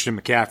Christian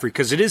McCaffrey,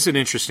 because it is an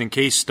interesting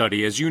case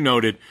study. As you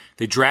noted,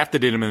 they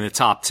drafted him in the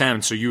top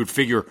 10, so you would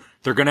figure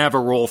they're going to have a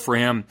role for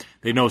him.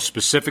 They know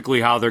specifically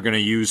how they're going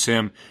to use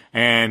him,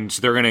 and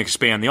they're going to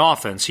expand the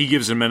offense. He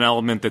gives them an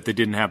element that they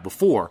didn't have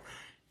before.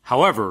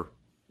 However,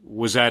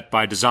 was that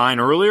by design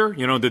earlier?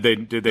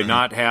 Did they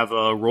not have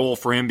a role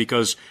for him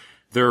because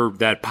they're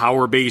that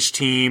power-based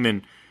team,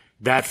 and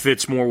that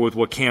fits more with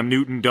what Cam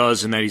Newton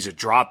does, and that he's a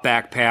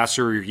drop-back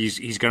passer.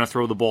 He's going to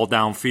throw the ball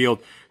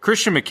downfield.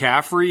 Christian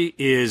McCaffrey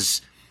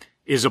is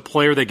a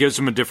player that gives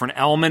him a different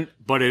element,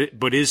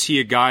 but is he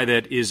a guy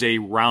that is a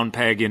round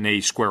peg in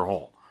a square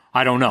hole?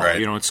 I don't know.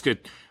 Right. It's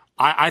good.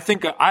 I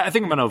think I'm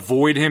going to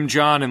avoid him,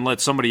 John, and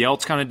let somebody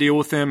else kind of deal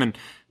with him and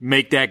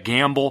make that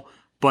gamble.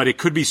 But it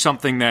could be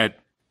something that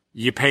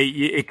you pay.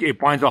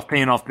 It winds off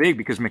paying off big,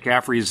 because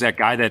McCaffrey is that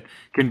guy that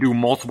can do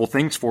multiple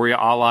things for you,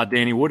 a la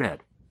Danny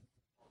Woodhead.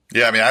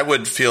 Yeah, I mean, I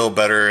would feel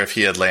better if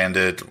he had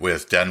landed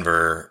with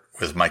Denver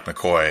with Mike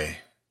McCoy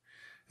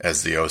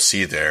as the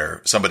OC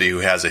there, somebody who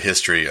has a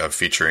history of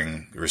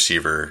featuring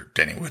receiver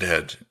Danny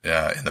Woodhead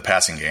in the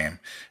passing game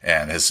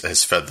and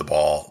has fed the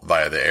ball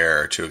via the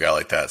air to a guy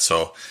like that.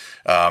 So,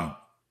 I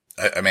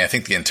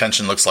think the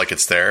intention looks like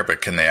it's there,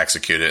 but can they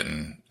execute it,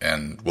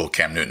 and will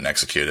Cam Newton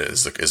execute it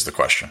is the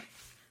question.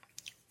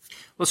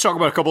 Let's talk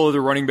about a couple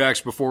other running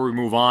backs before we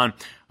move on.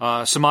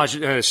 Sam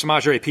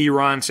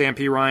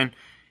Perine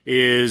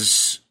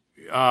is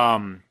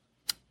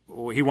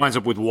he winds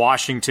up with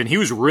Washington. He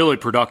was really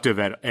productive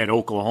at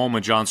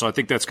Oklahoma, John. So I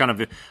think that's kind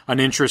of an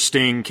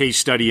interesting case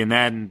study in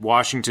that. And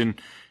Washington,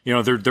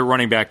 their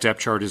running back depth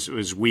chart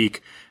is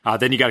weak.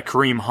 Then you got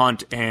Kareem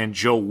Hunt and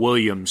Joe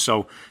Williams.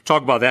 So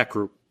talk about that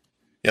group.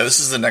 Yeah, this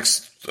is the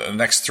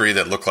next 3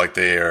 that look like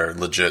they are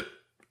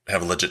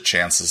have legit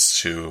chances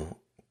to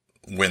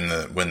win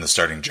the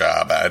starting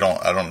job. I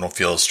don't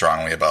feel as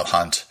strongly about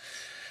Hunt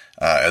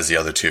as the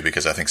other 2,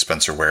 because I think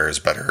Spencer Ware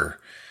is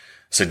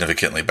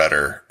significantly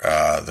better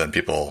than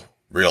people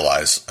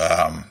realize.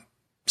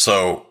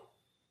 So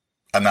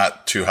I'm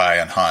not too high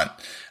on Hunt.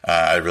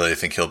 I really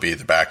think he'll be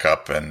the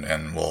backup,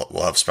 and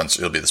we'll have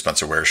Spencer. He'll be the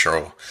Spencer Ware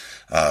show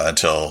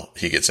until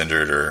he gets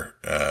injured, or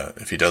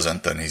if he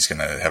doesn't, then he's going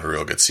to have a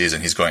real good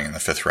season. He's going in the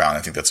 5th round.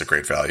 I think that's a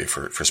great value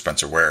for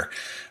Spencer Ware.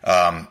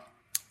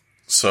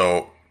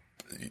 So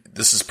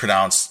this is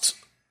pronounced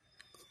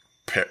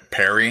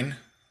Perine.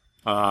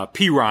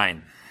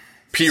 Perine.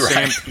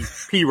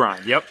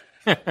 Perine. Yep.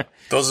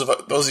 Those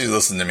of you who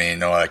listen to me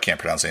know I can't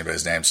pronounce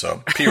anybody's name,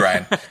 so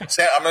Perine.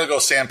 I'm going to go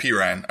Sam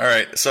Perine. All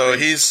right, so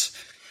he's.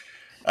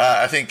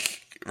 I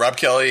think Rob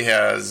Kelly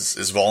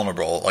is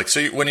vulnerable. Like,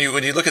 so when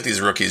you look at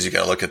these rookies, you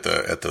got to look at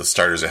the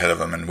starters ahead of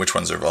them and which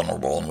ones are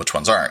vulnerable and which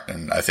ones aren't.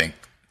 And I think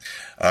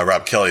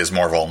Rob Kelly is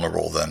more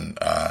vulnerable than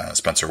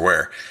Spencer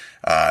Ware.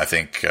 I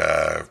think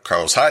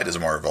Carlos Hyde is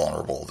more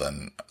vulnerable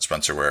than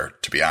Spencer Ware,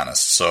 to be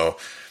honest. So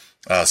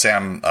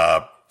Sam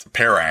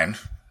Perine.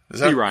 Is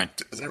that right?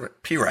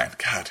 Perine.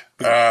 God.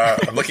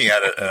 I'm looking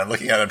at it, and I'm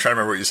trying to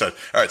remember what you said.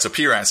 All right, so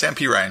Sam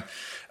Perine,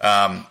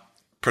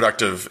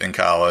 productive in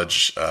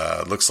college.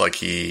 Looks like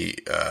he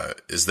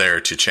is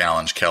there to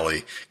challenge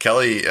Kelly.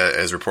 Kelly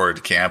has reported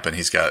to camp, and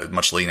he's got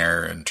much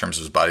leaner in terms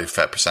of his body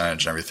fat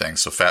percentage and everything.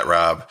 So Fat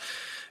Rob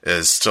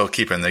is still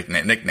keeping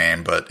the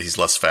nickname, but he's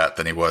less fat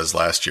than he was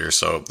last year.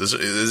 So this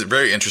is a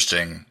very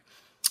interesting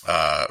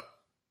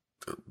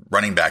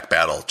running back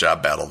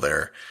job battle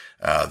there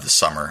this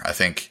summer. I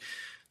think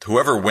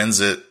whoever wins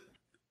it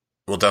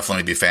will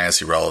definitely be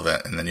fantasy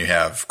relevant. And then you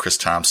have Chris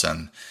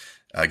Thompson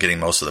getting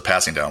most of the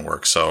passing down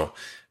work. So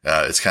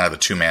it's kind of a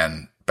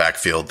two-man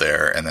backfield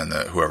there. And then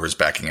whoever's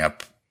backing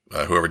up,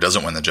 whoever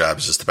doesn't win the job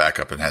is just the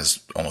backup and has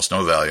almost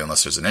no value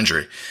unless there's an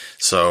injury.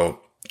 So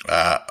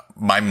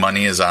my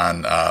money is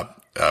on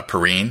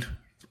Perrine.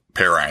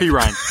 Pirine.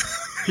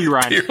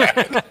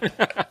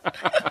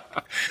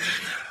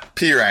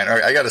 P. Ryan. All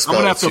right, I got to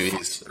spell it 2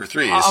 E's or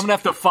 3 E's. I'm going to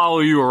have to follow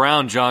you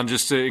around, John,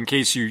 just in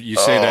case you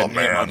say that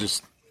name. I'll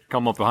just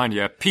come up behind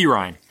you. P.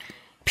 Ryan.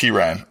 P.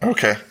 Ryan.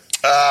 Okay.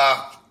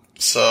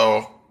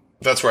 So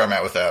that's where I'm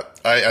at with that.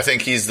 I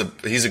think he's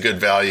a good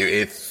value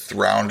 8th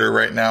rounder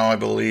right now, I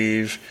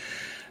believe.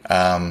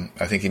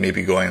 I think he may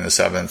be going in the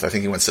 7th. I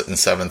think he went in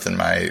 7th in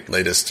my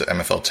latest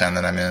MFL 10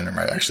 that I'm in, or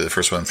actually the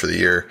first one for the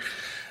year.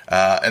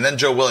 And then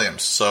Joe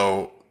Williams.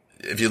 So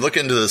if you look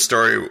into the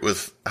story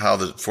with how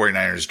the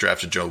 49ers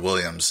drafted Joe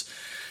Williams,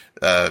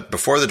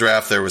 before the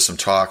draft, there was some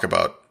talk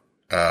about,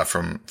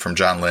 from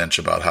John Lynch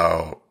about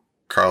how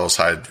Carlos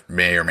Hyde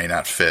may or may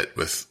not fit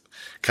with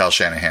Kyle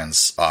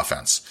Shanahan's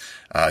offense,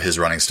 his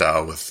running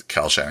style with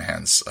Kyle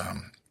Shanahan's,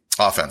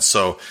 offense.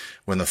 So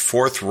when there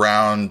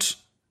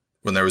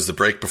was the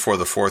break before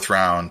the 4th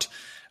round,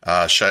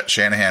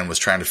 Shanahan was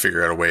trying to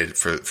figure out a way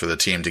for the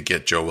team to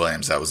get Joe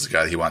Williams. That was the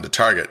guy he wanted to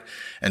target.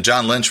 And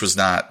John Lynch was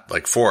not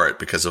for it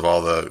because of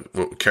all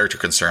the character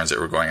concerns that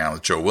were going on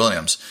with Joe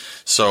Williams.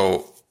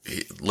 So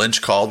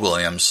Lynch called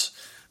Williams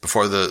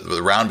before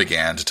the round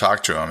began to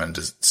talk to him and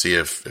to see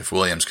if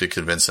Williams could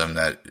convince him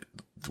that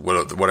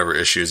whatever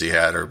issues he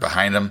had are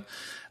behind him,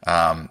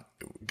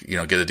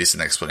 get a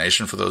decent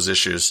explanation for those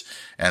issues.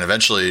 And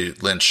eventually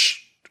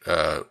Lynch,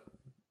 he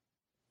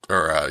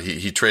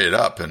traded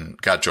up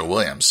and got Joe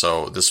Williams.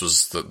 So this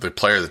was the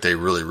player that they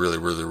really, really,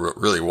 really,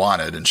 really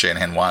wanted, and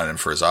Shanahan wanted him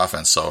for his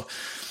offense. So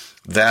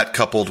that,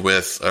 coupled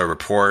with a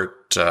report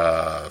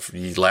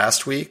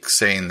last week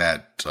saying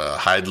that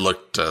Hyde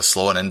looked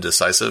slow and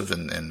indecisive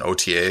in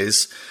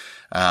OTAs.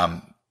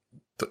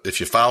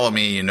 If you follow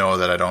me, you know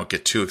that I don't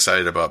get too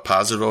excited about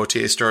positive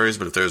OTA stories,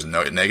 but if there's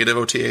no negative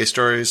OTA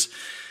stories,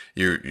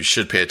 you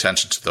should pay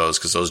attention to those,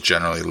 because those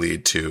generally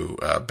lead to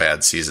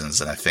bad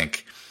seasons. And I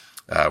think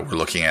we're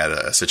looking at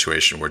a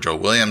situation where Joe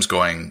Williams,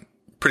 going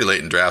pretty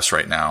late in drafts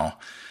right now,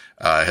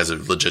 has a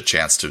legit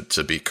chance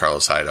to beat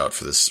Carlos Hyde out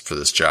for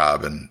this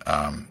job, and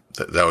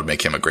that would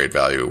make him a great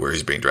value where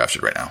he's being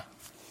drafted right now.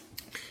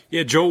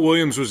 Yeah, Joe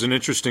Williams was an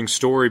interesting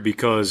story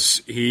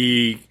because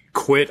he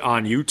quit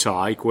on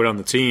Utah. He quit on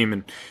the team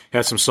and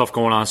had some stuff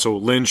going on. So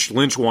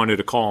Lynch wanted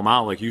to call him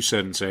out, like you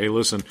said, and say, hey,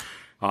 listen,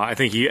 I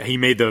think he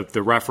made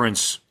the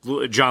reference,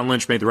 John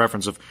Lynch made the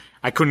reference of,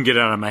 I couldn't get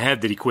it out of my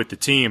head that he quit the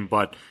team,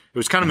 but it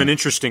was kind of an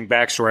interesting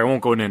backstory. I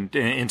won't go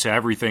into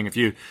everything.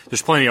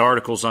 There's plenty of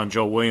articles on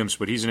Joe Williams,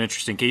 but he's an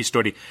interesting case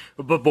study.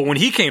 But when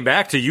he came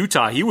back to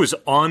Utah, he was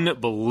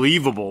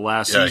unbelievable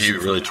last season. Yeah, he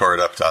really tore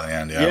it up down the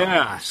end.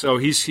 Yeah. So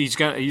he's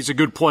a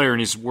good player, and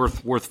he's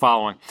worth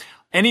following.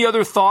 Any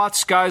other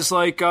thoughts, guys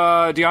like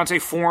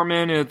Deontay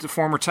Foreman, the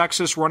former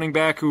Texas running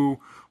back who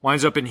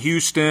winds up in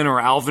Houston, or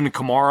Alvin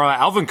Kamara?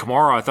 Alvin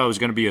Kamara, I thought was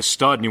going to be a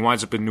stud, and he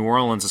winds up in New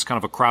Orleans. It's kind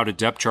of a crowded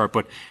depth chart.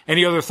 But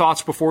any other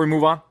thoughts before we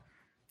move on?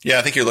 Yeah,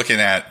 I think you're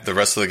looking at the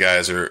rest of the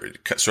guys are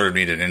sort of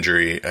need an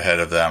injury ahead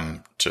of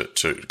them to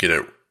get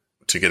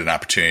an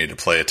opportunity to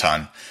play a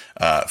ton.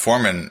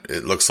 Foreman,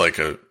 it looks like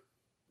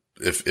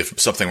if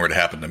something were to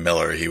happen to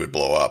Miller, he would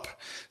blow up.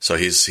 So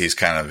he's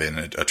kind of in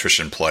an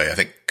attrition play. I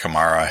think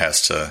Kamara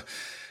has to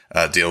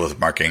deal with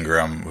Mark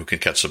Ingram, who can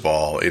catch the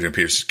ball. Adrian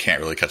Peterson can't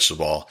really catch the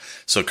ball.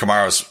 So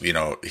Kamara's,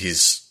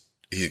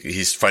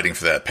 he's fighting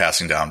for that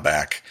passing down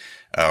back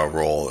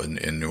role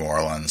in New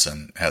Orleans,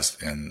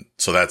 and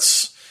so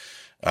that's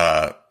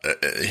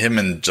him,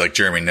 and like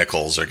Jeremy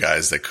Nichols are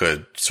guys that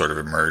could sort of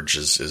emerge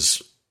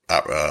as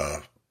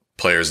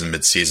players in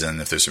midseason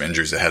if there's some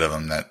injuries ahead of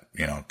them that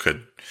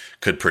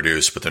could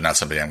produce, but they're not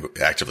somebody I'm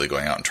actively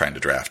going out and trying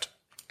to draft.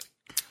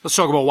 Let's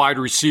talk about wide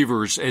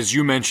receivers. As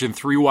you mentioned,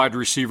 3 wide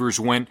receivers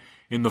went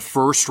in the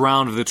first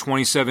round of the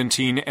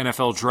 2017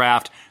 NFL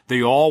Draft.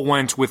 They all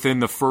went within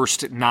the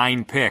first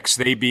 9 picks,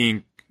 they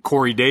being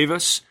Corey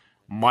Davis,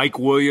 Mike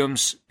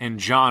Williams, and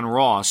John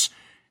Ross.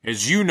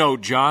 As you know,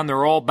 John,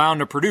 they're all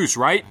bound to produce,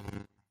 right?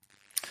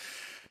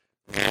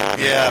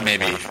 Yeah,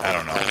 maybe. I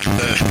don't know.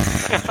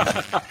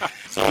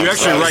 You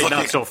actually write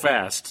not so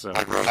fast. So.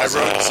 I wrote.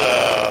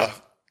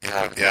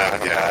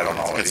 I don't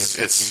know.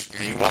 It's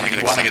you want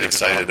to get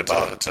excited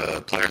about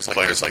players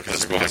like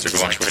this because they're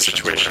going through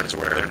situations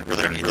where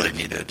they're really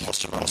needed.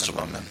 Most of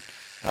them, and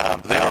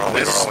they don't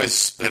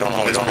always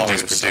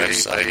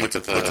produce. I looked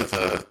at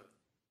the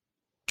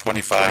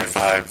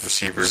 25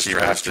 receivers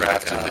drafted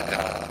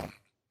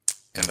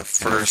in the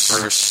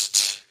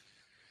first.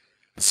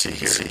 Let's see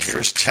here.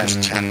 First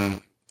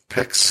 10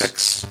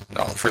 picks.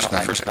 No, first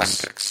 9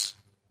 picks.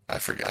 I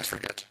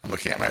forget. I'm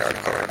looking at my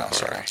article right now.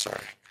 Sorry.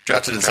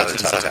 Drafted inside the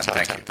top 10.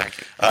 Thank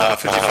you.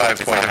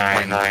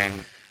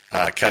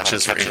 55.9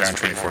 catches for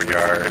 824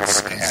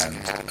 yards and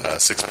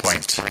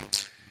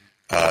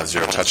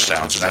 6.0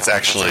 touchdowns. And that's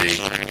actually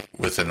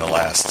within the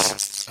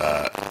last,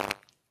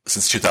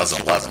 since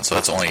 2011. So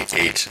that's only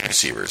 8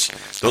 receivers.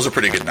 Those are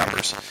pretty good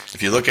numbers.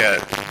 If you look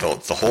at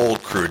the whole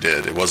crew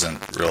did, it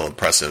wasn't real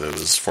impressive. It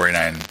was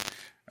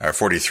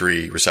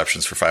 43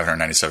 receptions for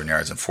 597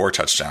 yards and 4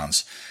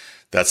 touchdowns.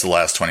 That's the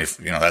last 20,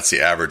 that's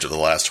the average of the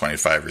last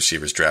 25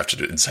 receivers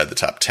drafted inside the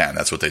top 10.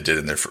 That's what they did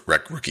in their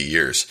rookie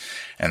years.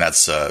 And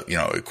that's,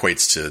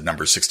 equates to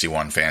number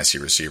 61 fantasy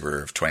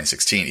receiver of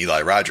 2016,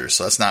 Eli Rogers.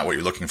 So that's not what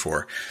you're looking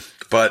for.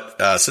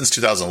 But, since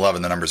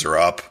 2011, the numbers are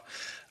up.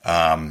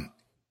 And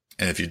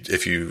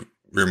if you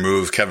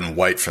remove Kevin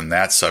White from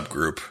that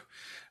subgroup,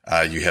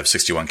 you have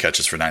 61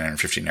 catches for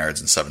 915 yards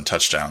and 7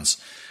 touchdowns.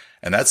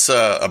 And that's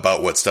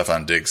about what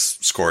Stephon Diggs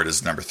scored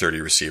as number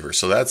 30 receiver.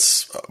 So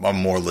that's a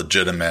more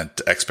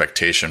legitimate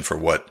expectation for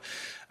what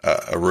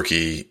a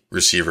rookie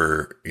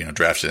receiver,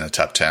 drafted in the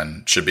top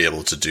 10 should be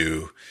able to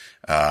do,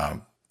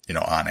 on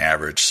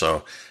average.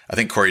 So I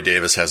think Corey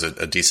Davis has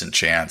a decent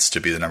chance to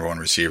be the number 1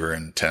 receiver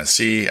in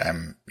Tennessee.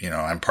 I'm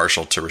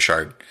partial to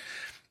Rashard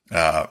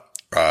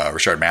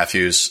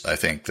Matthews. I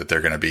think that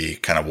they're going to be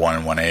kind of 1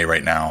 and 1A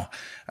right now.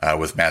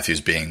 With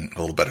Matthews being a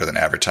little better than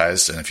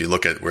advertised. And if you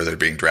look at where they're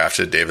being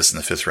drafted, Davis in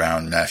the 5th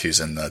round, Matthews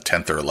in the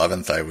 10th or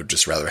 11th, I would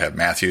just rather have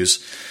Matthews,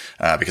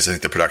 because I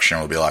think the production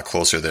will be a lot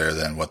closer there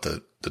than what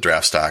the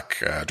draft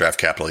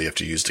capital you have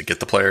to use to get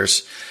the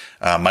players.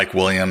 Mike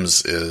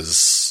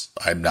Williams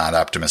I'm not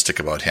optimistic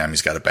about him.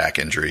 He's got a back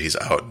injury. He's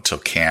out until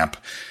camp.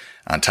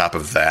 On top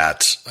of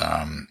that,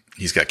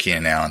 he's got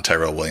Keenan Allen,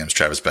 Tyrell Williams,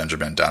 Travis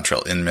Benjamin,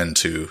 Dontrell Inman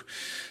to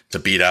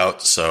beat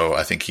out. So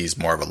I think he's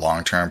more of a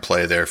long-term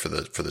play there for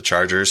the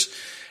Chargers.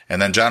 And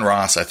then John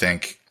Ross, I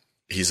think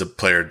he's a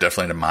player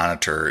definitely to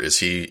monitor. Is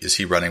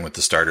he running with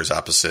the starters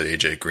opposite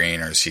AJ Green,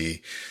 or is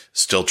he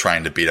still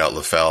trying to beat out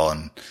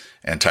LaFell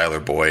and Tyler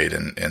Boyd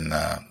in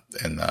the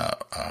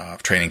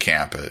training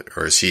camp?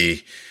 Or is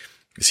he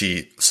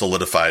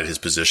solidified his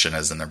position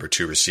as the number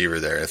 2 receiver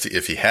there?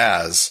 If he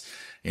has,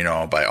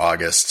 by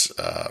August,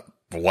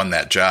 won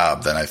that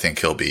job, then I think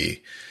he'll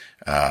be,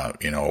 a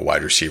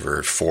wide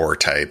receiver 4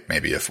 type,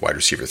 maybe a wide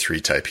receiver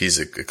 3 type. He's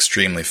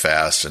extremely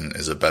fast and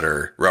is a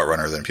better route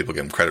runner than people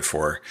give him credit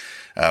for.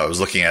 I was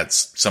looking at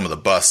some of the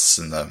busts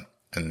in the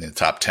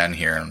top 10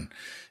 here, and,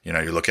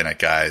 you're looking at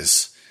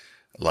guys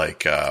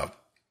like,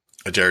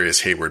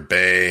 Adarius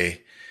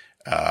Hayward-Bay,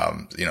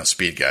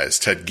 speed guys,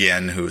 Ted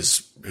Ginn,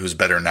 who's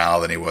better now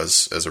than he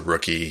was as a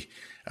rookie.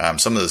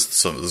 Some of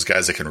those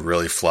guys that can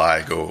really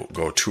fly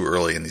go too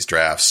early in these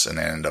drafts and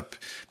they end up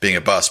being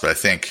a bust. But I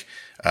think,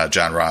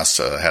 John Ross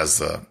has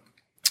the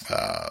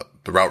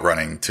route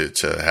running to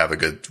have a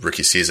good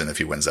rookie season if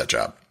he wins that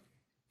job.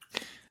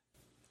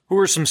 Who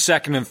are some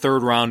 2nd and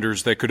 3rd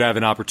rounders that could have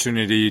an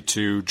opportunity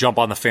to jump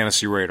on the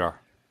fantasy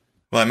radar?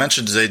 Well, I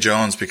mentioned Zay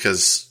Jones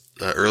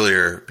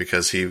earlier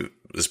because he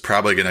is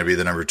probably going to be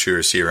the number 2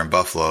 receiver in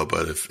Buffalo.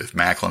 But if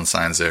Maclin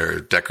signs there,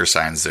 or Decker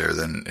signs there,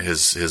 then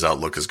his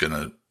outlook is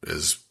going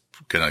to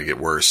get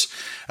worse.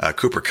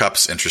 Cooper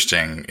Kupp's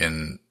interesting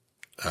in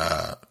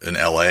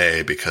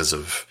LA because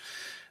of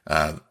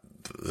the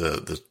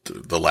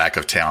lack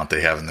of talent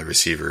they have in the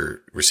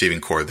receiving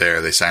core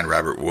there. They signed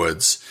Robert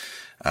Woods,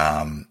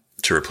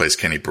 to replace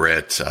Kenny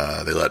Britt.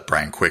 They let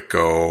Brian Quick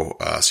go.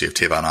 So you have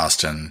Tavon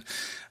Austin,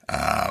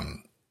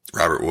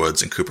 Robert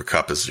Woods, and Cooper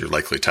Kupp as your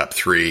likely top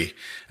 3.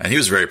 And he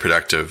was very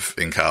productive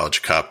in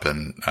college, Kupp,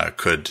 and,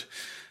 could,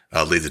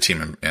 lead the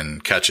team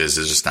in catches.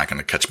 Is just not going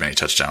to catch many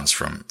touchdowns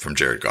from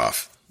Jared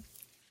Goff.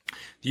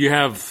 You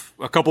have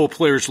a couple of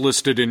players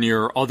listed in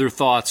your other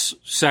thoughts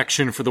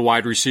section for the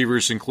wide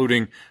receivers,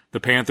 including the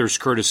Panthers'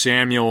 Curtis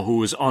Samuel, who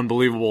was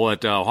unbelievable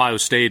at Ohio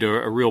State,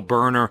 a real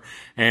burner,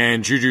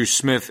 and Juju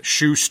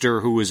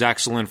Smith-Schuster, who was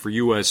excellent for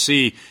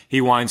USC.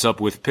 He winds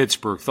up with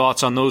Pittsburgh.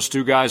 Thoughts on those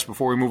 2 guys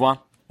before we move on?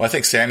 Well, I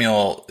think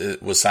Samuel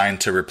was signed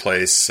to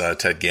replace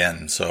Ted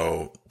Ginn,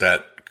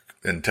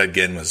 and Ted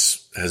Ginn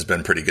has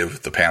been pretty good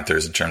with the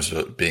Panthers in terms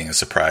of being a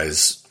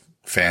surprise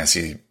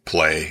fantasy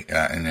play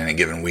in any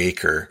given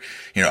week, or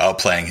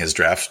outplaying his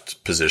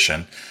draft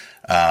position.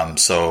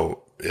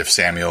 So if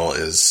Samuel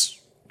is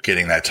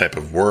getting that type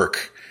of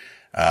work,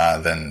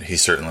 then he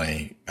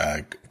certainly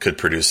could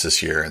produce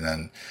this year. And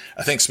then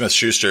I think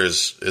Smith-Schuster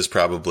is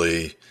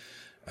probably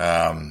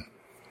going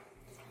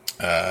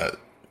to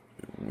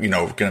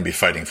be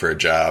fighting for a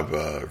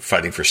job,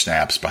 fighting for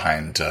snaps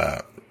behind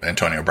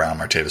Antonio Brown,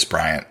 Martavis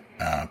Bryant,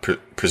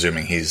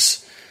 presuming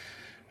he's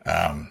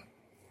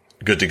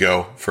good to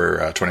go for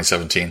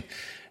 2017,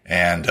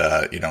 and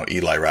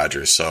Eli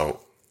Rogers. So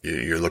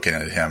you're looking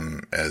at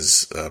him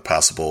as a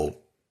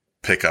possible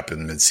pickup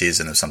in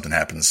midseason if something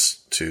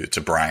happens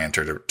to Bryant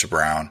or to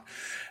Brown.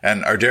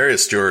 And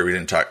Ardarius Stewart, we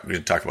didn't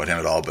talk about him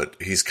at all, but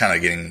he's kind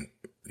of getting,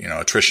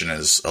 attrition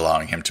is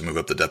allowing him to move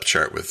up the depth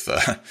chart with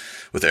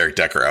Eric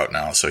Decker out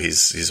now. So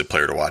he's a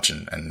player to watch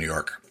in New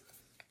York.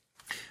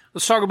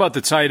 Let's talk about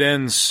the tight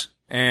ends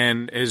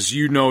And as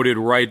you noted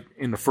right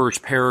in the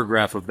first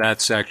paragraph of that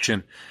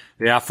section,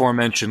 the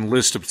aforementioned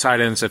list of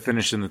tight ends that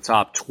finished in the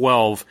top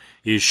 12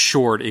 is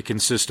short. It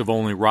consists of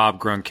only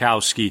Rob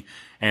Gronkowski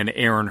and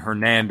Aaron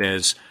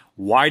Hernandez.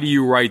 Why do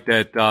you write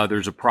that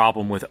there's a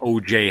problem with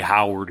O.J.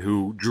 Howard,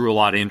 who drew a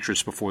lot of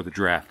interest before the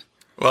draft?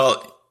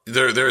 Well,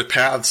 there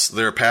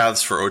are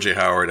paths for O.J.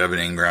 Howard, Evan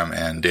Ingram,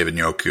 and David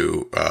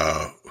Njoku,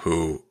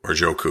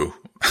 Joku.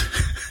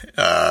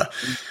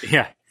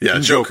 Yeah,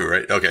 Njoku,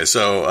 right? Okay,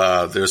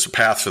 so there's a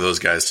path for those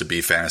guys to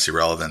be fantasy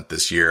relevant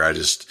this year.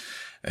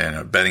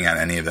 Betting on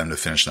any of them to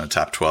finish in the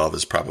top 12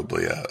 is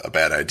probably a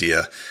bad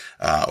idea.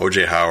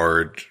 O.J.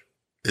 Howard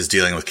is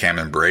dealing with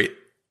Cameron Brate.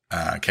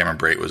 Cameron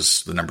Brate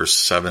was the number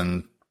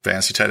 7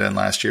 fantasy tight end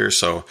last year.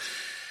 So,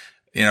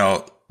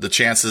 the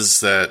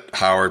chances that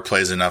Howard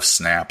plays enough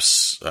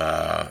snaps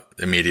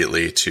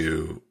immediately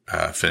to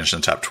finish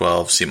in the top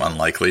 12 seem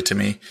unlikely to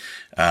me.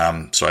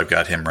 So I've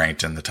got him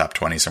ranked in the top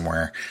 20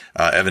 somewhere.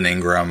 Evan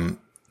Ingram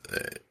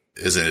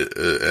is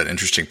an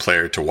interesting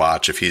player to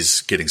watch. If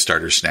he's getting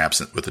starter snaps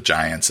with the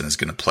Giants and is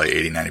going to play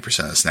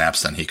 80-90% of the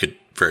snaps, then he could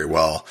very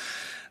well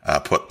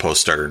put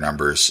post-starter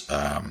numbers.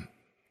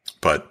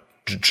 But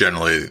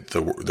generally,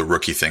 the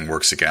rookie thing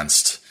works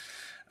against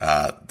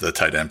the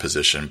tight end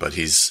position. But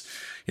he's,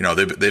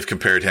 they've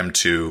compared him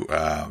to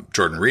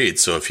Jordan Reed.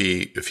 So if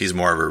he's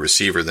more of a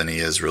receiver than he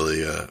is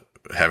really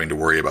having to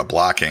worry about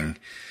blocking,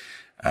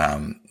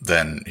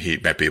 then he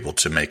might be able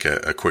to make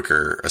a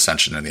quicker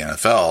ascension in the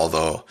NFL.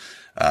 Although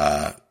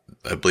I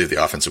believe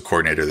the offensive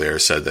coordinator there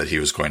said that he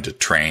was going to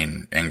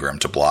train Ingram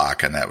to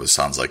block, and that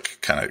sounds like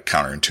kind of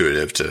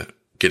counterintuitive to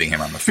getting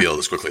him on the field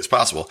as quickly as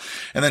possible.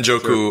 And then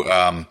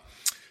Joku,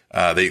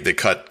 they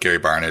cut Gary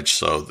Barnidge,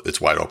 so it's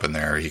wide open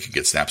there. He could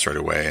get snaps right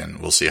away, and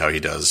we'll see how he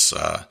does.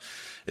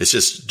 It's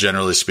just,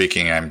 generally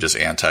speaking, I'm just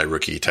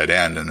anti-rookie tight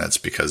end, and that's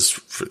because,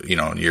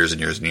 years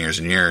and years and years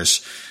and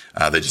years,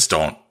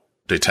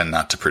 they tend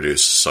not to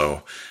produce.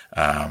 So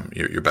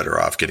you're better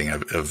off getting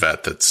a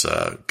vet that's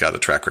got a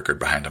track record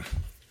behind him.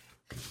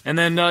 And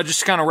then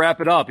just to kind of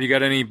wrap it up, you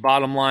got any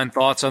bottom line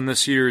thoughts on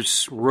this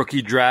year's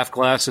rookie draft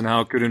class and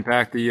how it could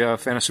impact the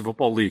fantasy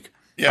football league?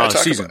 Yeah,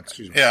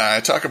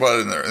 I talk about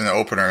it in the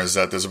opener is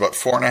that there's about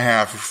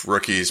 4.5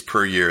 rookies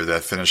per year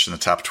that finish in the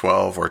top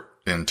 12 or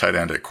in tight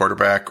end at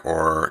quarterback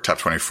or top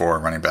 24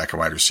 running back and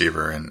wide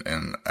receiver.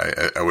 And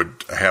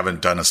I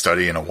haven't done a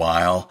study in a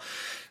while.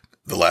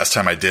 The last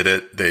time I did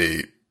it,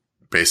 the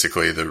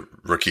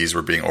rookies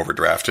were being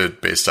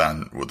overdrafted based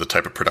on the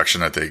type of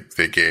production that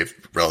they gave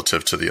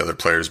relative to the other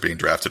players being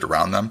drafted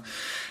around them.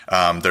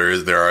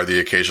 There are the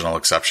occasional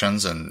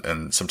exceptions,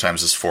 and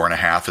sometimes this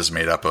 4.5 is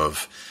made up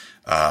of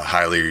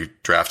highly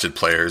drafted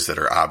players that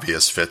are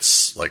obvious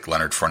fits like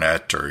Leonard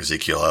Fournette or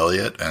Ezekiel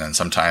Elliott. And then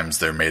sometimes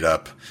they're made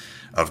up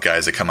of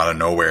guys that come out of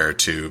nowhere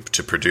to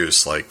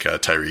produce, like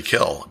Tyreek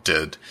Hill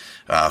did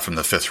from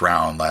the 5th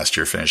round last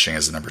year, finishing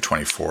as the number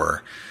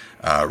 24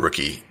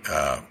 rookie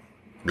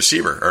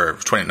receiver,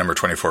 or number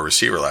 24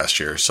 receiver last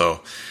year.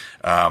 So,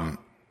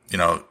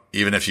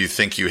 even if you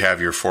think you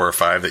have your 4 or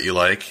 5 that you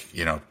like,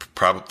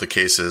 probably the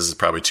case is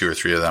probably 2 or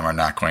 3 of them are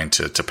not going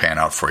to pan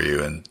out for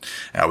you. And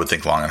I would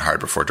think long and hard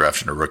before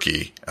drafting a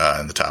rookie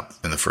in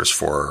the first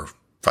 4 or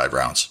 5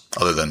 rounds,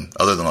 other than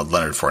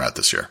Leonard Fournette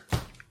this year.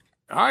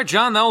 All right,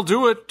 John, that'll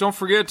do it. Don't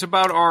forget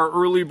about our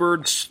early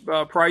birds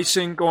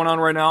pricing going on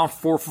right now,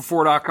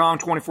 4for4.com,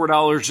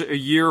 $24 a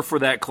year for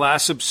that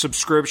classic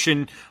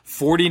subscription,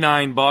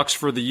 $49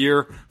 for the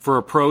year for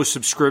a pro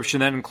subscription.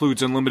 That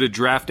includes unlimited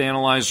draft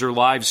analyzer,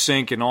 live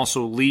sync, and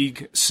also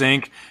league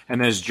sync.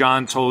 And as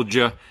John told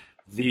you,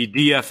 the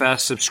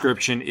DFS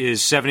subscription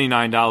is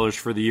 $79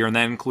 for the year, and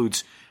that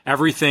includes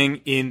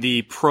everything in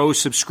the pro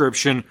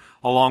subscription,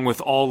 along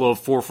with all of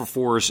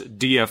 4for4's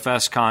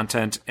DFS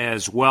content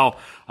as well.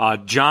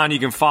 John, you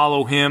can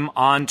follow him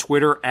on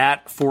Twitter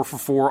at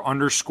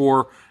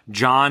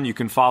 4for4_John. You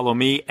can follow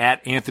me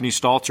at Anthony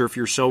Stalter if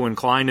you're so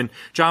inclined. And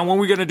John, when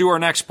are we going to do our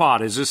next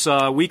pod? Is this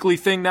a weekly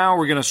thing now, or are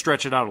we going to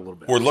stretch it out a little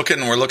bit? We're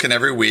looking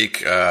every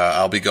week.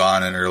 I'll be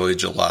gone in early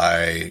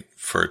July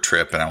for a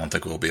trip, and I don't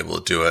think we'll be able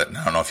to do it. And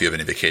I don't know if you have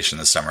any vacation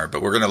this summer,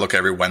 but we're going to look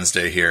every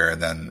Wednesday here.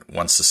 And then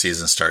once the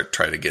season starts,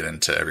 try to get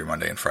into every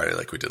Monday and Friday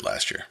like we did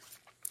last year.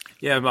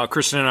 Yeah,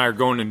 Kristen and I are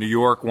going to New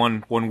York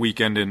one week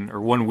in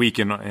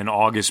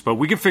August, but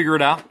we can figure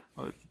it out.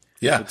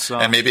 Yeah,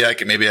 and maybe I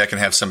can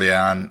have somebody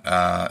on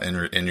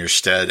in your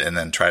stead and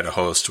then try to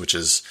host, which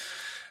is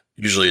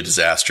usually a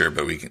disaster,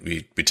 but we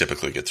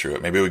typically get through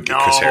it. Maybe we can get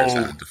Chris Harris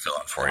on to fill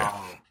in for you.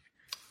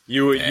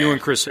 You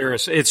and Chris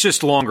Harris. It's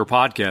just a longer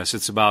podcast.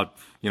 It's about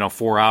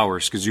 4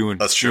 hours because you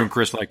and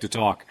Chris like to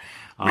talk.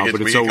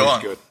 But it's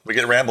always good. We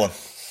get rambling.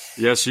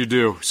 Yes, you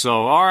do.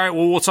 So, all right.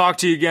 Well, we'll talk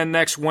to you again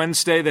next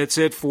Wednesday. That's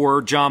it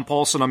for John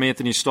Paulsen. I'm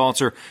Anthony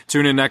Stalter.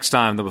 Tune in next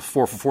time. The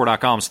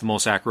 4for4.com is the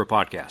most accurate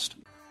podcast.